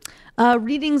was it?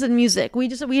 Readings and music. We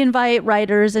invite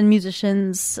writers and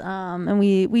musicians, and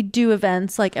we do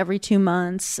events like every 2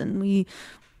 months, and we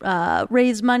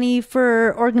raise money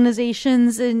for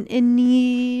organizations in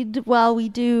need while we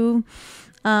do.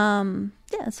 Yeah,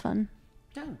 it's fun.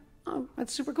 Yeah. Oh,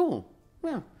 that's super cool.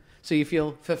 Yeah. So you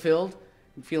feel fulfilled?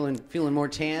 Feeling more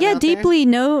tan? Yeah, out there? deeply.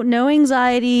 No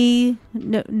anxiety,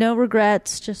 no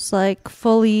regrets. Just like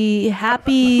fully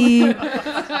happy. That's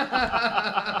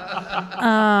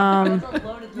a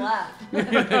loaded laugh.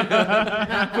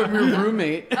 From your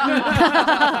roommate.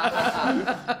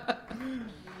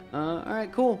 All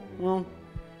right, cool. Well,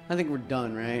 I think we're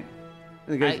done, right?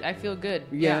 I feel good.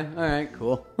 Yeah. All right,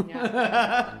 cool.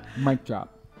 Yeah. Mic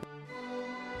drop.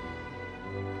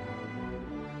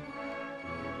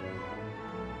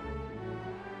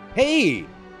 Hey!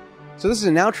 So this is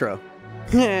an outro.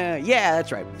 Yeah,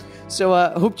 that's right. So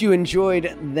hope you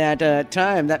enjoyed that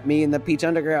time that me and the Pete's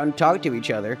Underground talked to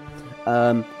each other.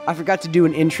 I forgot to do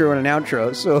an intro and an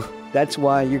outro, so that's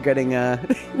why you're getting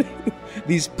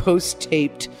these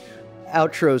post-taped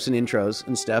outros and intros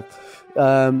and stuff.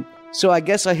 So I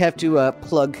guess I have to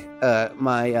plug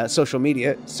my social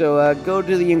media. So go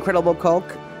to the Incredible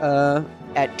Culk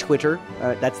at Twitter.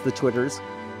 That's the Twitters.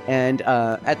 And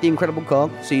at the Incredible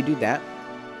Culk, so you do that.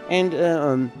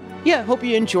 And yeah, hope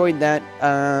you enjoyed that.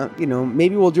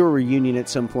 Maybe we'll do a reunion at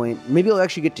some point. Maybe I'll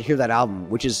actually get to hear that album,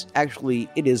 which is actually,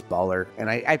 it is baller. And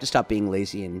I have to stop being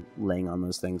lazy and laying on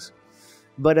those things.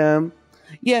 But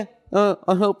yeah, I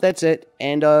hope that's it.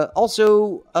 And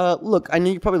also, look, I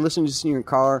know you're probably listening to this in your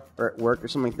car or at work or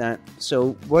something like that.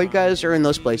 So while you guys are in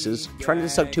those places, try not to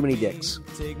suck too many dicks.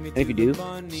 And if you do,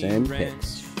 send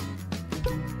pics.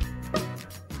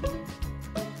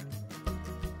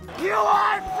 You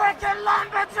are freaking lying!